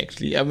if they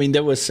actually. I mean,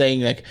 they were saying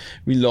like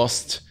we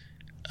lost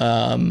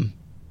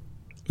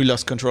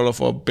control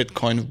of our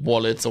Bitcoin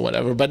wallets or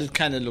whatever, but it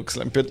kind of looks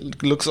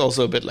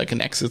also a bit like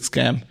an exit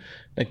scam.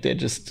 Like they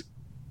just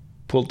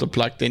pulled the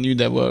plug. They knew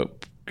they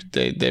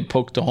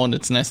poked the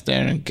hornet's nest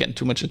there and getting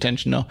too much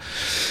attention now,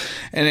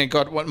 and they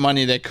got what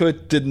money they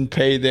could. Didn't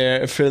pay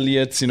their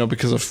affiliates,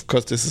 because of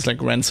course this is like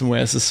ransomware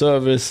as a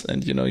service,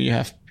 and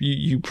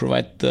you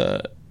provide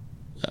the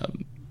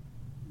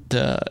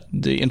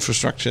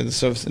infrastructure, the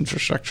service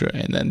infrastructure,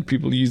 and then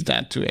people use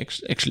that to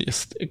actually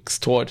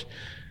extort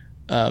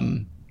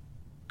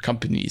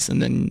companies,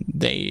 and then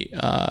they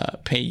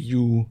pay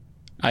you,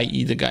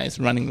 i.e. the guys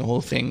running the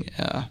whole thing,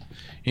 a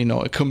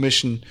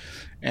commission,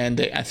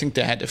 and I think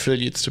they had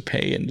affiliates to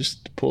pay and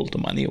just pulled the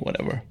money or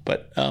whatever.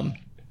 But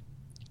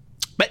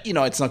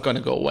it's not going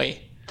to go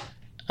away.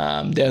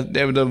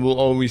 There will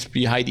always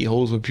be hidey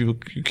holes where people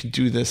you can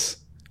do this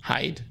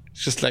hide.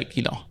 It's just like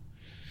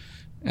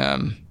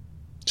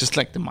just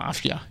like the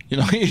mafia,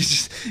 it's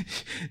just,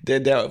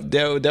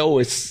 they're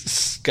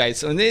always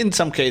guys, and in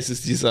some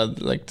cases these are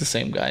like the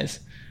same guys.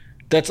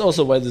 That's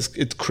also why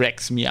it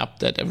cracks me up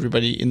that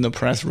everybody in the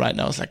press right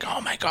now is like,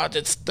 oh my God,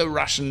 it's the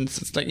Russians.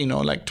 It's like,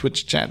 like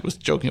Twitch chat was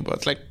joking about.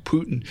 It's like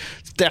Putin.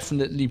 It's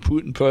definitely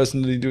Putin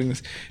personally doing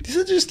this. These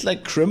are just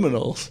like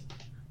criminals,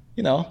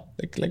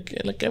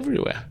 like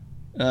everywhere.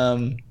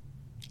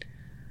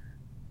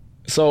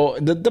 So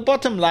the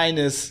bottom line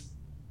is,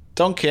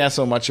 don't care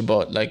so much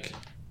about like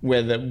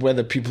where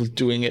the people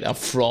doing it are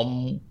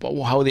from,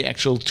 how the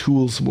actual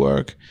tools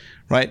work,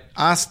 right?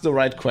 Ask the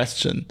right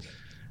question.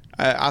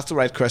 Ask the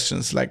right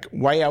questions, like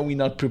why are we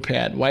not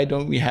prepared? Why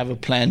don't we have a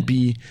plan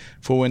B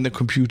for when the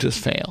computers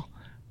fail?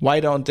 Why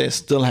don't they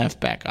still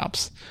have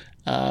backups?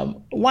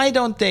 Why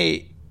don't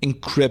they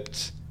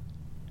encrypt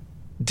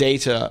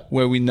data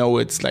where we know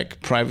it's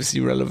like privacy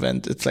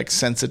relevant, it's like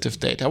sensitive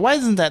data? Why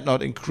isn't that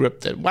not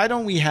encrypted? Why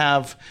don't we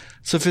have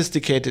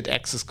sophisticated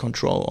access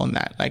control on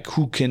that? Like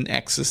who can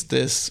access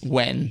this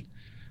when?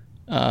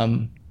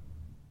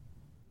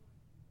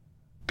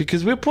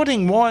 Because we're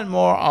putting more and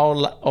more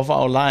of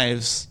our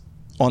lives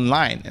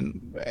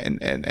online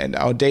and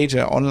our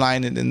data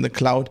online and in the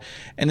cloud,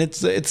 and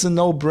it's a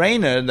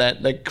no-brainer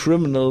that like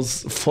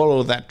criminals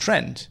follow that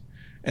trend,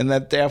 and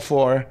that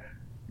therefore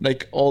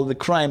like all the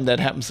crime that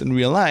happens in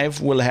real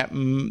life will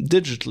happen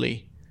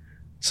digitally.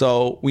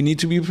 So we need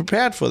to be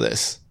prepared for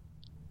this.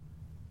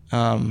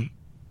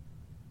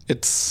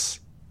 That's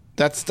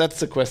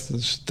the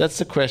questions. That's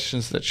the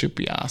questions that should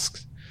be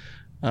asked.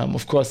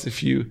 Of course,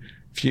 if you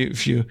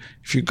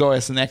go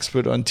as an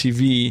expert on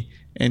TV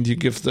and you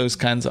give those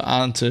kinds of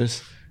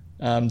answers,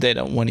 they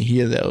don't want to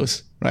hear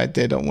those, right?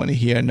 They don't want to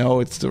hear,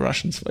 no, it's the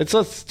Russians.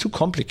 It's too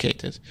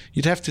complicated.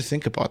 You'd have to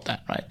think about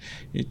that, right?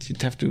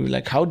 You'd have to,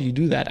 like, how do you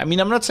do that? I mean,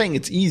 I'm not saying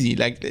it's easy,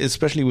 like,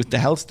 especially with the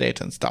health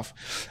data and stuff.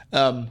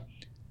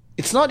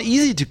 It's not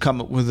easy to come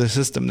up with a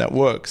system that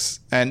works,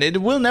 and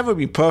it will never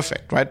be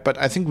perfect, right? But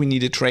I think we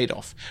need a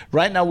trade-off.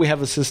 Right now we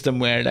have a system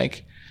where,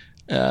 like,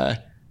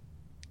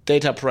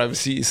 data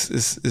privacy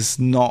is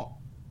not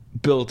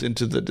built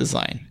into the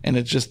design, and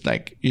it's just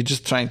like you're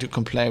just trying to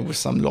comply with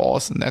some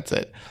laws, and that's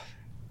it.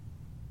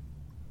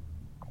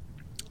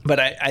 But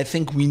I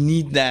think we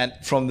need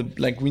that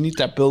we need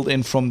that built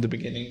in from the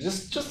beginning,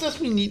 just as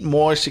we need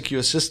more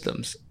secure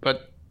systems.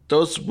 But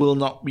those will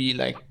never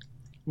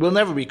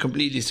be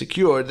completely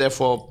secure.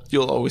 Therefore,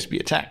 you'll always be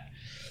attacked.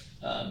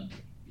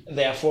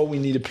 Therefore, we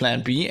need a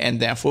plan B, and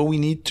therefore we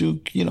need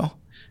to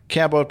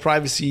care about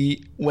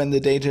privacy when the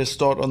data is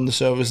stored on the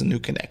servers and who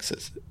can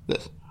access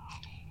this.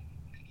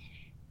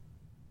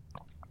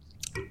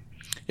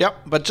 Yeah,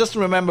 but just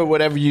remember,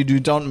 whatever you do,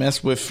 don't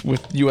mess with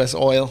US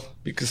oil,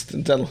 because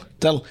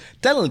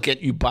that'll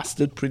get you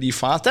busted pretty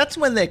fast. That's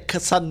when they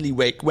suddenly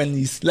wake, when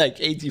these like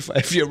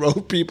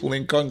 85-year-old people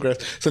in Congress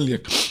suddenly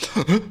like,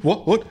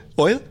 what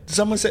oil? Did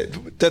someone say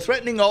they're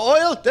threatening our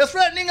oil? They're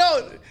threatening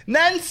our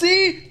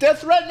Nancy. They're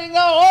threatening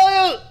our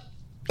oil.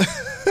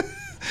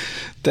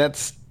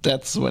 That's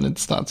when it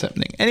starts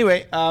happening.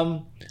 Anyway,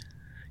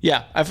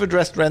 yeah, I've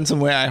addressed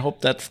ransomware. I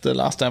hope that's the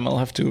last time I'll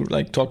have to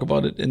talk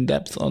about it in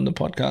depth on the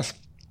podcast.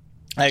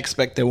 I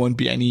expect there won't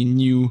be any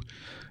new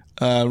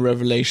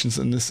revelations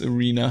in this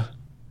arena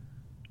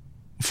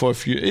for a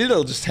few.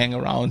 It'll just hang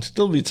around.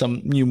 There'll be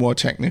some new, more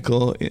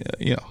technical,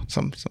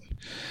 some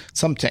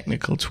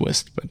technical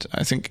twist. But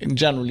I think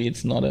generally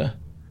it's not an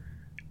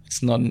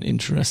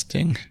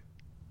interesting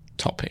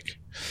topic.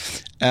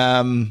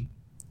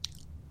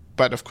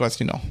 But of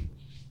course,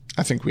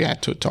 I think we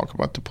had to talk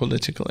about the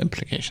political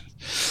implications.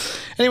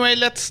 Anyway,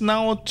 let's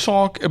now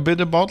talk a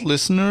bit about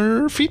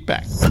listener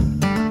feedback.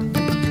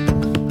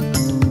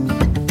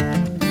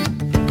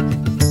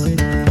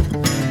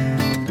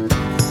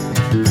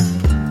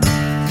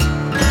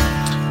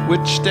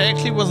 Which there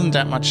actually wasn't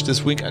that much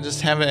this week. I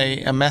just have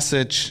a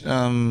message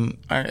I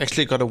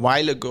actually got a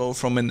while ago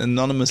from an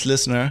anonymous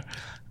listener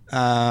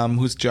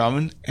who's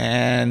German,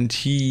 and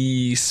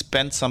he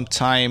spent some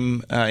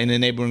time in a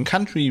neighboring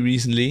country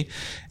recently,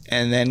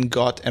 and then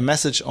got a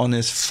message on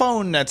his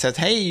phone that said,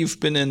 "Hey,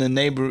 you've been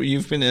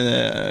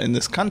in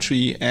this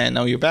country, and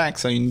now you're back,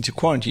 so you need to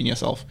quarantine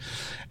yourself."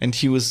 And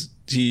he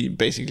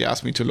basically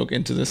asked me to look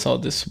into this.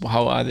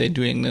 How are they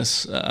doing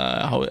this?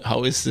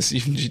 How is this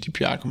even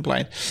GDPR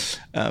compliant?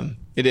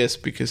 It is,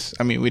 because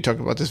we talked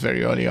about this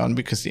very early on,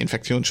 because the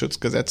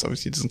Infektionsschutzgesetz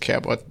obviously doesn't care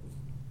about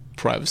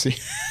privacy.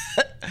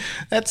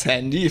 That's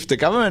handy. If the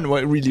government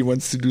really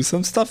wants to do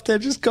some stuff, they're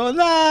just going,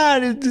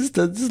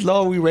 this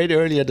law we read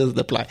earlier doesn't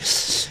apply.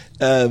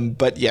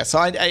 But yeah, so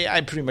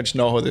I pretty much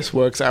know how this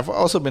works. I've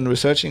also been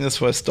researching this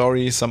for a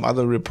story, some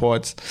other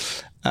reports.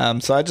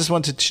 So I just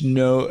wanted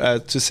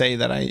to say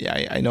that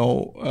I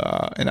know,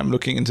 and I'm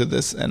looking into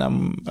this, and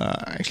I'm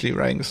actually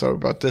writing a story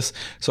about this.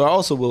 So I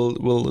also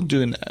will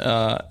do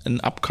an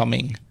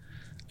upcoming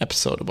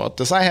episode about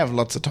this. I have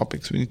lots of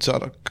topics. We need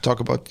to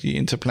talk about the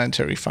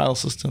interplanetary file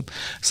system,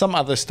 some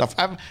other stuff.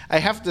 I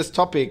have this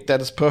topic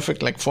that is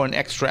perfect, like, for an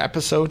extra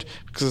episode,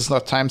 because it's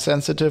not time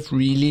sensitive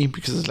really,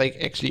 because it's like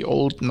actually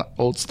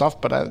old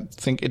stuff, but I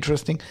think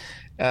interesting.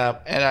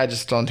 And I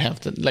just don't have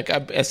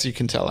as you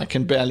can tell, I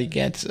can barely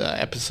get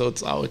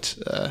episodes out,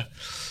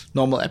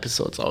 normal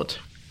episodes out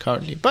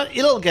currently, but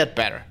it'll get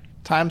better.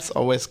 Times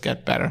always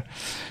get better.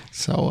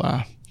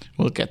 So,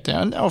 we'll get there.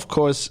 And of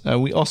course,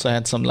 we also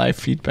had some live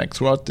feedback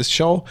throughout this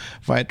show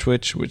via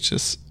Twitch, which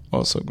is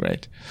also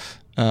great.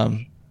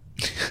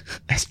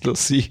 As we'll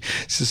see,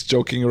 just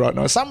joking around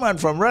now. Someone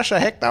from Russia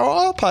hacked our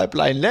oil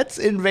pipeline. Let's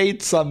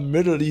invade some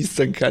Middle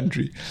Eastern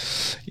country.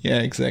 Yeah,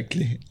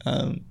 exactly.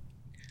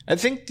 I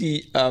think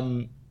they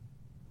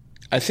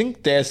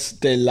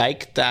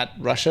like that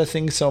Russia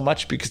thing so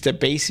much because they're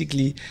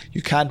basically,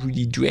 you can't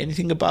really do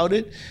anything about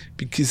it,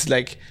 because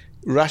like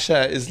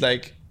Russia is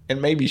like, and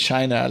maybe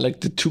China,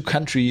 like the two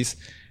countries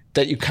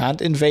that you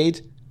can't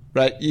invade,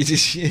 right?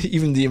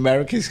 Even the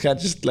Americans can't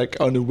just like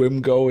on a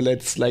whim go,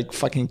 let's like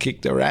fucking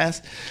kick their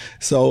ass.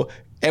 So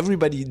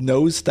everybody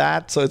knows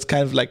that. So it's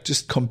kind of like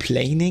just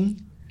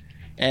complaining,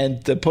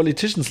 and the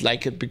politicians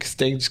like it because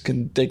they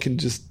can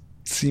just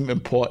seem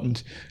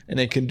important, and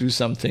they can do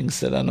some things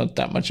that are not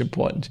that much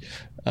important,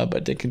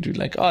 but they can do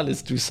like, oh,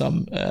 let's do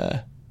some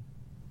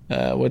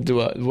what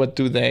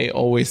do they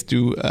always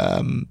do,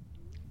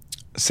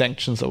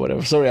 sanctions or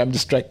whatever. Sorry, I'm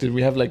distracted.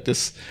 We have like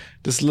this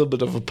little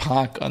bit of a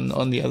park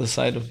on the other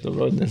side of the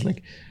road, and there's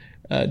like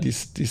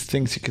these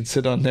things you can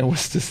sit on. There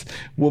was this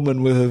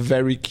woman with a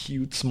very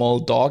cute small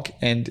dog,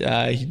 and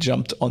he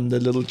jumped on the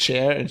little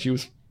chair, and she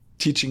was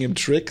teaching him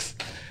tricks.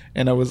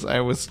 And I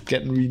was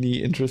getting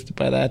really interested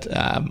by that.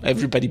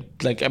 Everybody,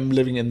 like, I'm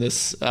living in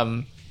this,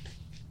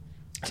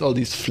 there's all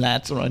these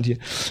flats around here.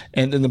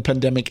 And in the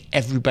pandemic,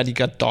 everybody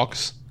got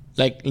dogs.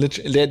 Like,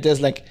 literally,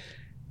 there's like,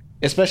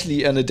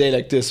 especially on a day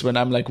like this when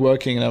I'm like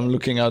working and I'm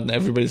looking out and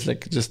everybody's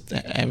like just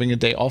having a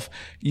day off,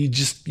 you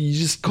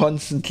just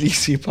constantly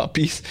see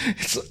puppies.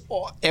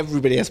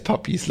 Everybody has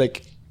puppies.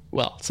 Like,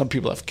 well, some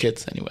people have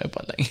kids anyway,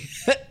 but like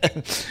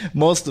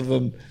most of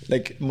the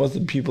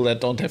people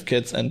that don't have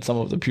kids and some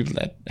of the people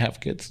that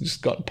have kids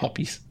just got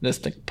puppies.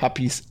 There's like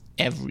puppies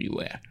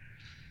everywhere.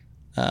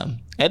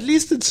 At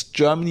least it's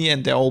Germany,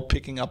 and they're all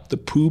picking up the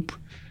poop.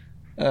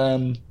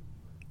 So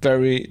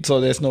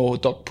there's no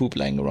dog poop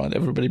lying around.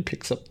 Everybody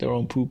picks up their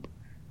own poop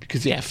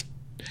because you have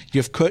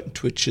curtain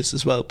twitches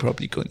as well,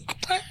 probably going,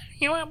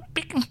 you want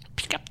to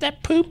pick up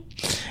that poop?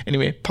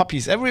 Anyway,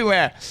 puppies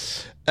everywhere.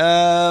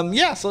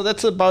 So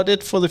that's about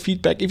it for the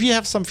feedback. If you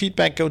have some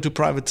feedback, go to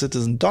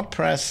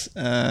privatecitizen.press.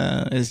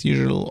 As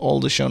usual,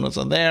 all the show notes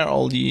are there.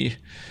 All the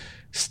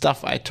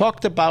stuff I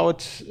talked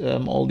about,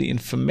 all the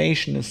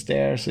information is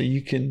there. So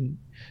you can,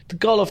 the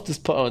goal of this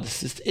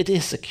it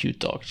is a cute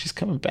dog. She's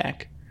coming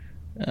back.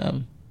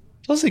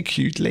 That's a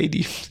cute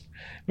lady.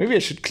 Maybe I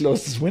should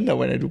close this window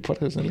when I do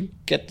podcasts and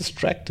get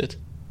distracted.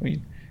 I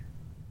mean,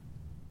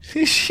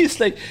 she's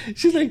like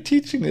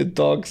teaching the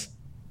dogs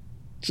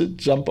to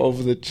jump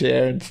over the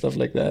chair and stuff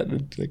like that,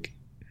 and like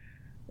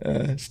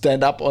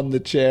stand up on the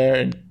chair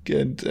and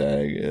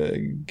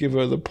give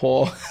her the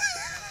paw.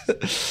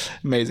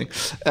 Amazing.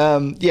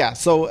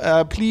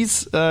 So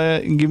please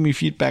give me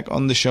feedback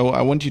on the show.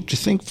 I want you to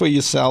think for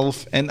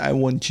yourself, and I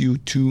want you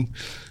to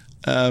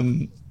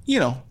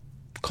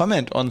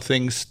comment on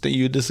things that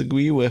you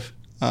disagree with.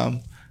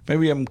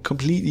 Maybe I'm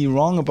completely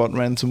wrong about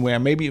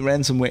ransomware. Maybe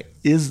ransomware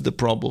is the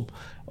problem.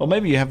 Or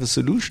maybe you have a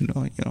solution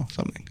or,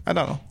 something. I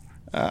don't know.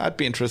 I'd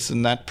be interested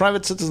in that.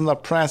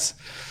 PrivateCitizen.press.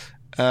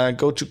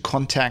 Go to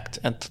contact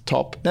at the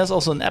top. There's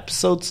also an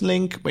episodes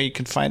link where you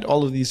can find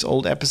all of these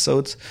old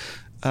episodes.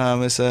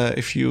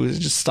 If you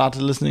just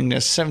started listening,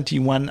 there's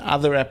 71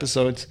 other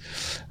episodes.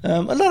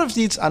 A lot of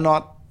these are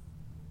not,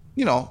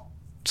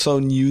 so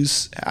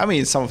news. I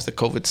mean, some of the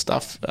COVID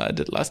stuff I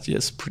did last year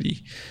is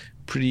pretty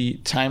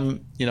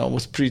time,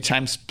 was pretty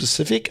time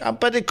specific.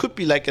 But it could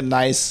be like a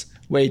nice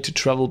way to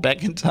travel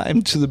back in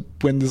time to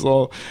when this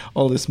all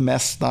this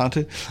mess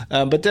started.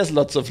 But there's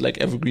lots of like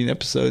evergreen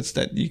episodes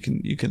that you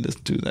can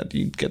listen to that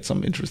you get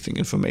some interesting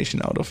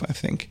information out of, I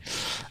think.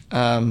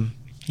 And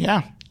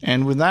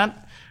with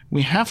that,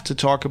 we have to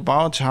talk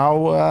about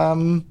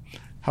how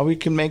we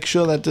can make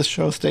sure that this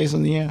show stays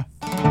on the air.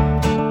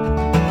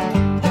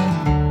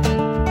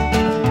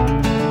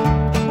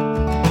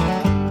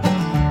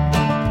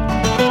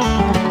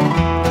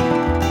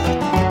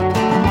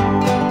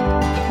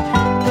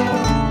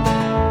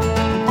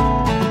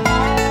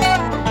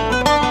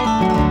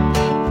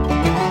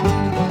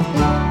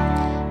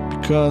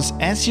 Because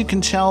as you can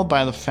tell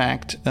by the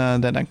fact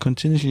that I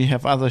continuously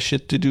have other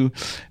shit to do,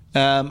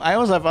 I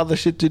also have other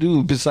shit to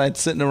do besides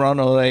sitting around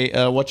all day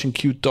watching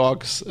cute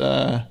dogs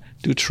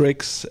do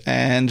tricks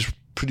and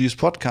produce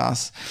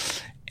podcasts.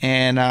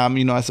 And,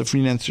 as a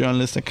freelance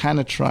journalist, I kind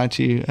of try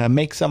to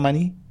make some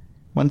money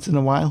once in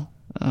a while,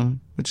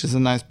 which is a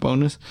nice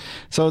bonus.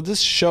 So this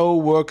show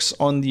works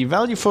on the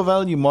value for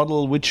value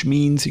model, which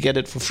means you get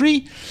it for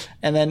free.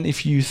 And then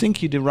if you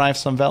think you derive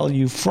some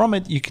value from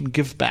it, you can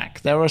give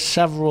back. There are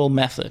several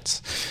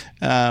methods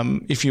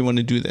if you want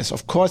to do this.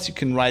 Of course, you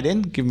can write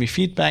in, give me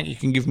feedback. You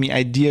can give me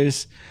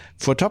ideas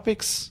for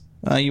topics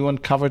you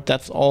want covered.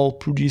 That's all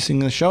producing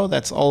the show.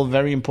 That's all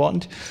very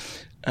important.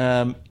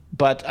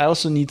 But I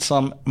also need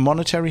some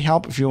monetary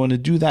help if you want to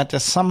do that.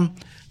 There's some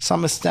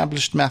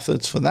established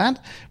methods for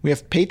that. We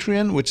have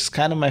Patreon, which is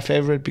kind of my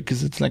favorite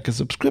because it's like a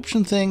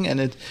subscription thing and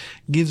it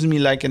gives me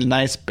like a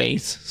nice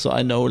base. So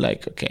I know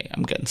like, okay,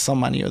 I'm getting some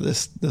money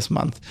this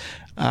month.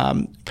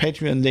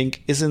 Patreon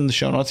link is in the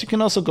show notes. You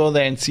can also go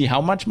there and see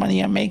how much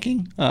money I'm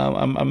making.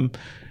 I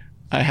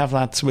have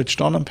that switched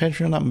on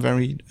Patreon. I'm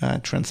very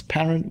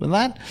transparent with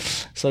that.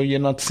 So you're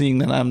not seeing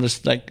that I'm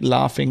just like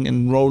laughing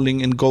and rolling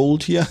in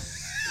gold here.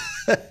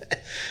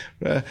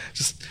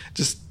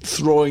 Just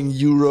throwing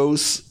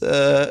euros,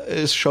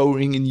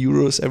 showing in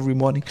euros every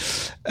morning.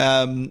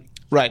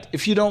 Right.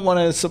 If you don't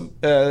want to,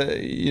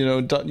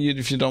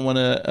 if you don't want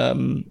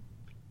to,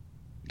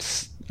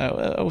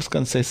 I was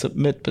going to say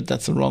submit, but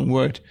that's the wrong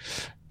word.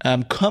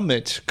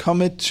 Commit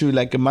to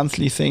like a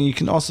monthly thing. You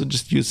can also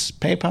just use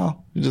PayPal.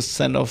 You just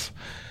send off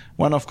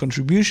one-off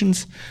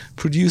contributions.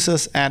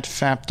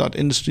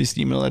 producers@fab.industries,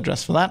 the email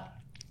address for that.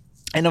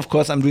 And of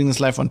course, I'm doing this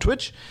live on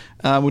Twitch,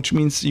 which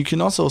means you can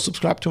also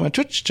subscribe to my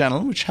Twitch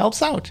channel, which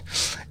helps out.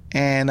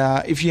 And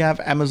if you have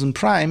Amazon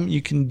Prime,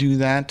 you can do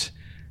that.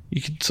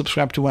 You can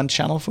subscribe to one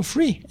channel for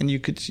free, and you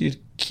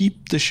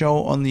keep the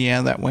show on the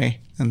air that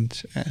way.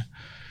 And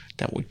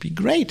that would be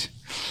great.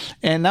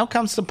 And now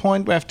comes the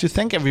point where I have to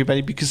thank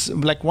everybody, because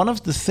like one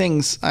of the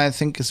things I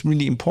think is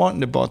really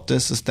important about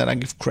this is that I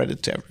give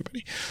credit to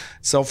everybody.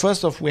 So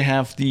first off, we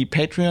have the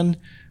Patreon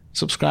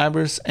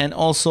subscribers and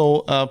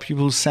also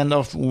people who send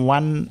off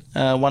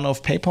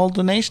one-off PayPal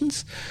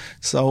donations.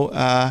 So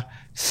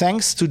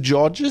thanks to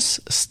Georges,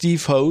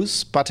 Steve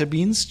Hose,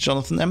 Butterbeans,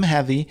 Jonathan M.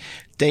 Heavy,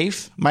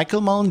 Dave, Michael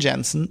Mullen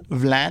Jensen,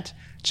 Vlad,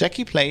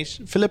 Jackie Plate,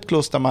 Philipp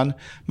Klostermann,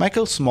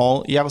 Michael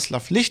Small,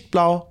 Jaroslav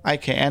Lichtblau,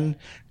 IKN,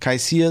 Kai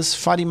Sears,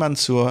 Fadi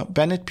Mansour,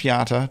 Bennett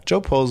Piata,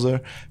 Joe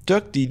Poser,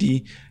 Dirk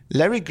Didi,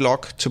 Larry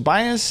Glock,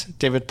 Tobias,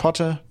 David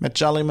Potter, Matt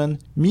Jollyman,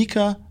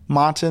 Mika,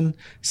 Martin,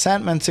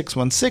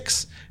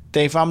 Sandman616,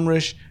 Dave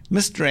Umrish,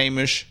 Mr.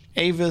 Amish,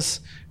 Avis,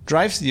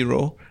 Drive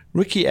Zero,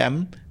 Ricky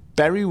M,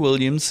 Barry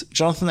Williams,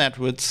 Jonathan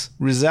Edwards,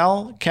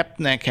 Rizal,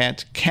 Captain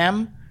Egghead,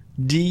 Cam,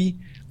 D,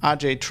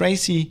 RJ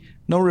Tracy,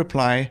 No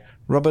Reply,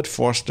 Robert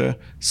Forster,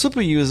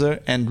 Super User,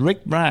 and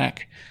Rick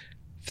Bragg.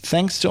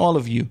 Thanks to all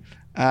of you.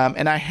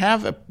 And I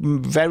have I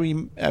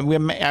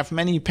have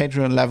many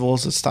Patreon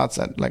levels. It starts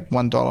at like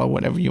 $1,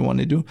 whatever you want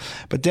to do.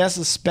 But there's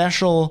a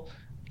special,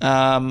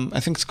 I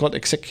think it's called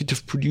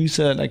Executive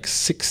Producer, like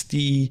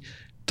 $60.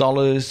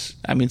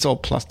 I mean, it's all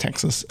plus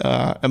taxes,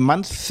 a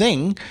month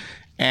thing.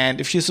 And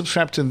if you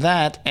subscribe to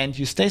that and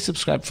you stay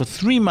subscribed for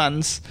 3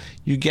 months,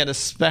 you get a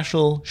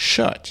special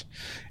shirt.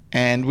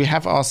 And we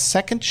have our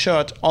second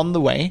shirt on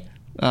the way.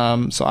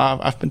 So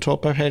I've been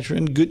told by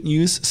Patreon, good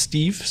news,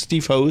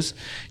 Steve Hose,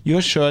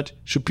 your shirt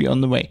should be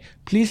on the way.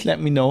 Please let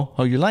me know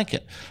how you like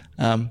it,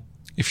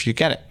 if you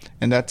get it.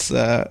 And that's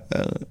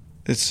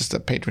it's just a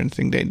Patreon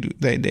thing.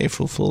 They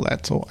fulfill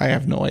that, so I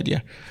have no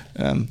idea.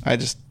 I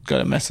just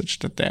got a message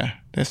that they're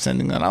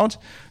sending that out.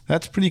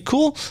 That's pretty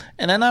cool.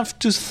 And then I have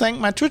to thank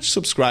my Twitch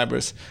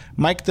subscribers: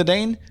 Mike the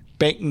Dane,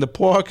 Bacon the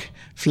Pork,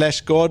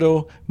 Flash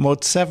Gordo,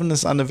 Mode 7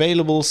 is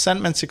unavailable,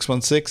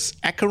 Sandman616,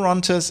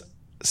 Acherontus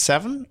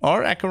 7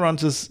 or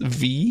Acherontus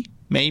V,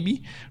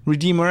 maybe,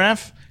 Redeemer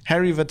F,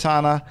 Harry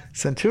Vatana,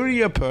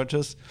 Centuria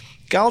Pertus,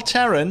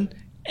 Galtaran,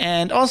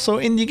 and also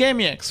Indie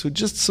Gamiacs, who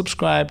just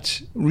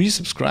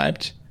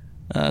resubscribed,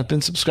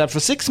 been subscribed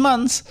for 6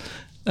 months,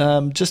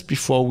 just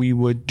before I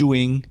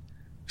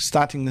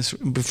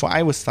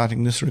was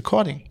starting this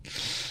recording.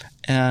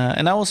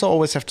 And I also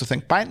always have to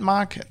thank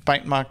Bytemark at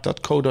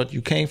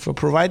bytemark.co.uk for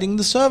providing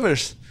the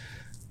servers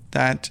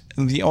that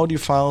the audio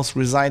files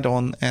reside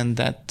on and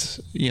that,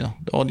 the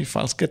audio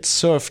files get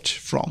served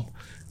from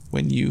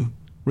when you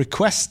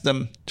request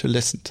them to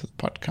listen to the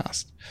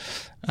podcast.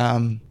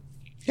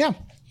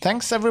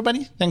 Thanks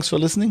everybody. Thanks for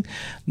listening.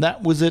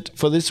 That was it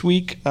for this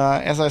week.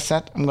 As I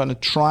said, I'm going to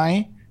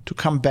try to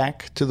come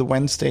back to the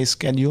Wednesday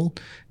schedule.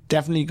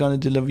 Definitely going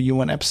to deliver you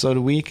one episode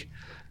a week.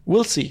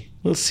 We'll see.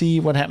 We'll see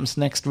what happens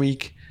next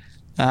week.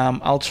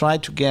 I'll try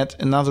to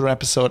get another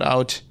episode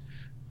out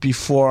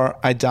before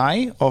I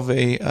die of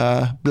a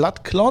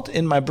blood clot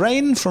in my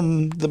brain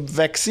from the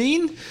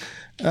vaccine.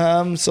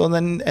 So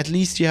then at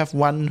least you have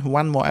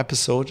one more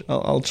episode.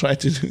 I'll try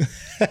to do.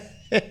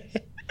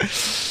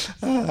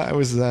 I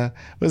was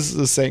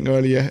saying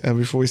earlier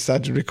before we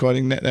started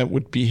recording that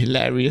would be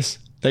hilarious.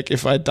 Like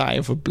if I die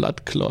of a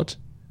blood clot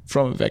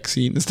from a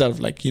vaccine instead of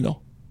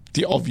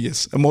the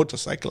obvious, a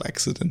motorcycle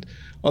accident,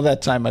 or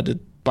that time I did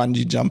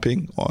bungee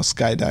jumping or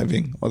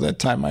skydiving, or that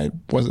time I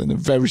was in a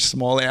very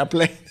small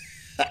airplane.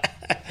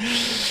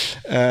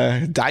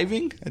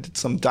 Diving, I did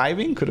some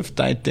diving, could have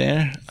died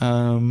there.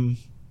 I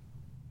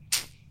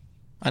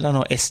don't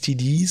know,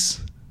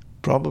 STDs.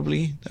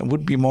 Probably. That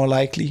would be more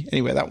likely.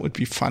 Anyway, that would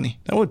be funny.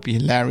 That would be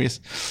hilarious.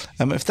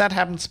 If that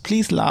happens,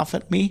 please laugh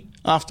at me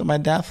after my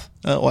death.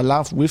 Or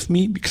laugh with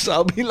me, because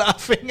I'll be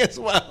laughing as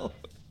well.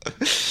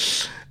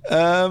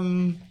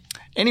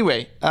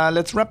 Anyway,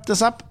 let's wrap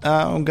this up.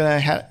 I'm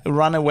going to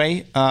run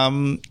away.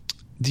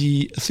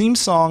 The theme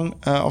song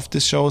of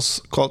this show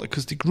is called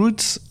Acoustic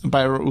Roots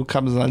by Raul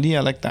Cabezali. I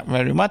like that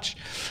very much.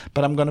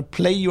 But I'm going to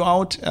play you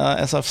out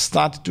as I've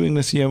started doing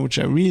this year, which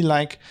I really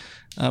like.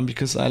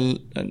 Because I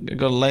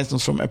got a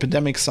license from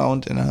Epidemic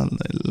Sound and I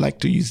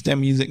like to use their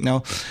music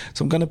now.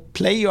 So I'm going to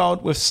play you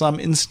out with some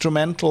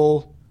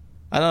instrumental,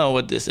 I don't know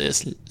what this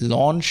is,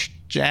 launch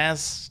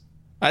jazz.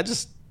 I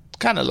just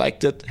kind of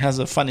liked it. It has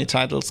a funny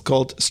title. It's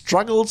called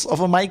Struggles of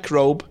a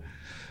Microbe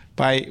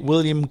by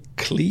William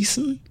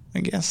Cleason, I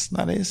guess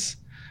that is.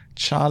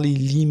 Charlie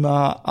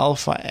Lima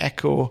Alpha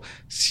Echo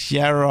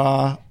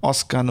Sierra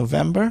Oscar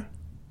November.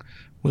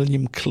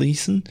 William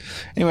Cleason.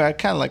 Anyway, I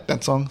kind of like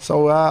that song.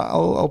 So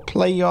I'll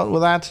play you out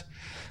with that.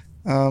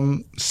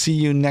 See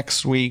you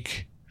next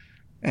week.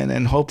 And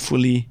then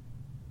hopefully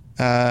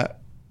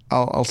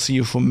I'll see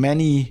you for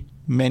many,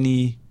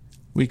 many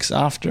weeks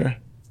after.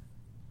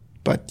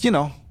 But,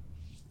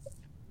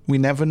 we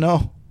never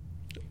know.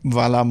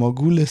 Vala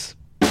Morgulis.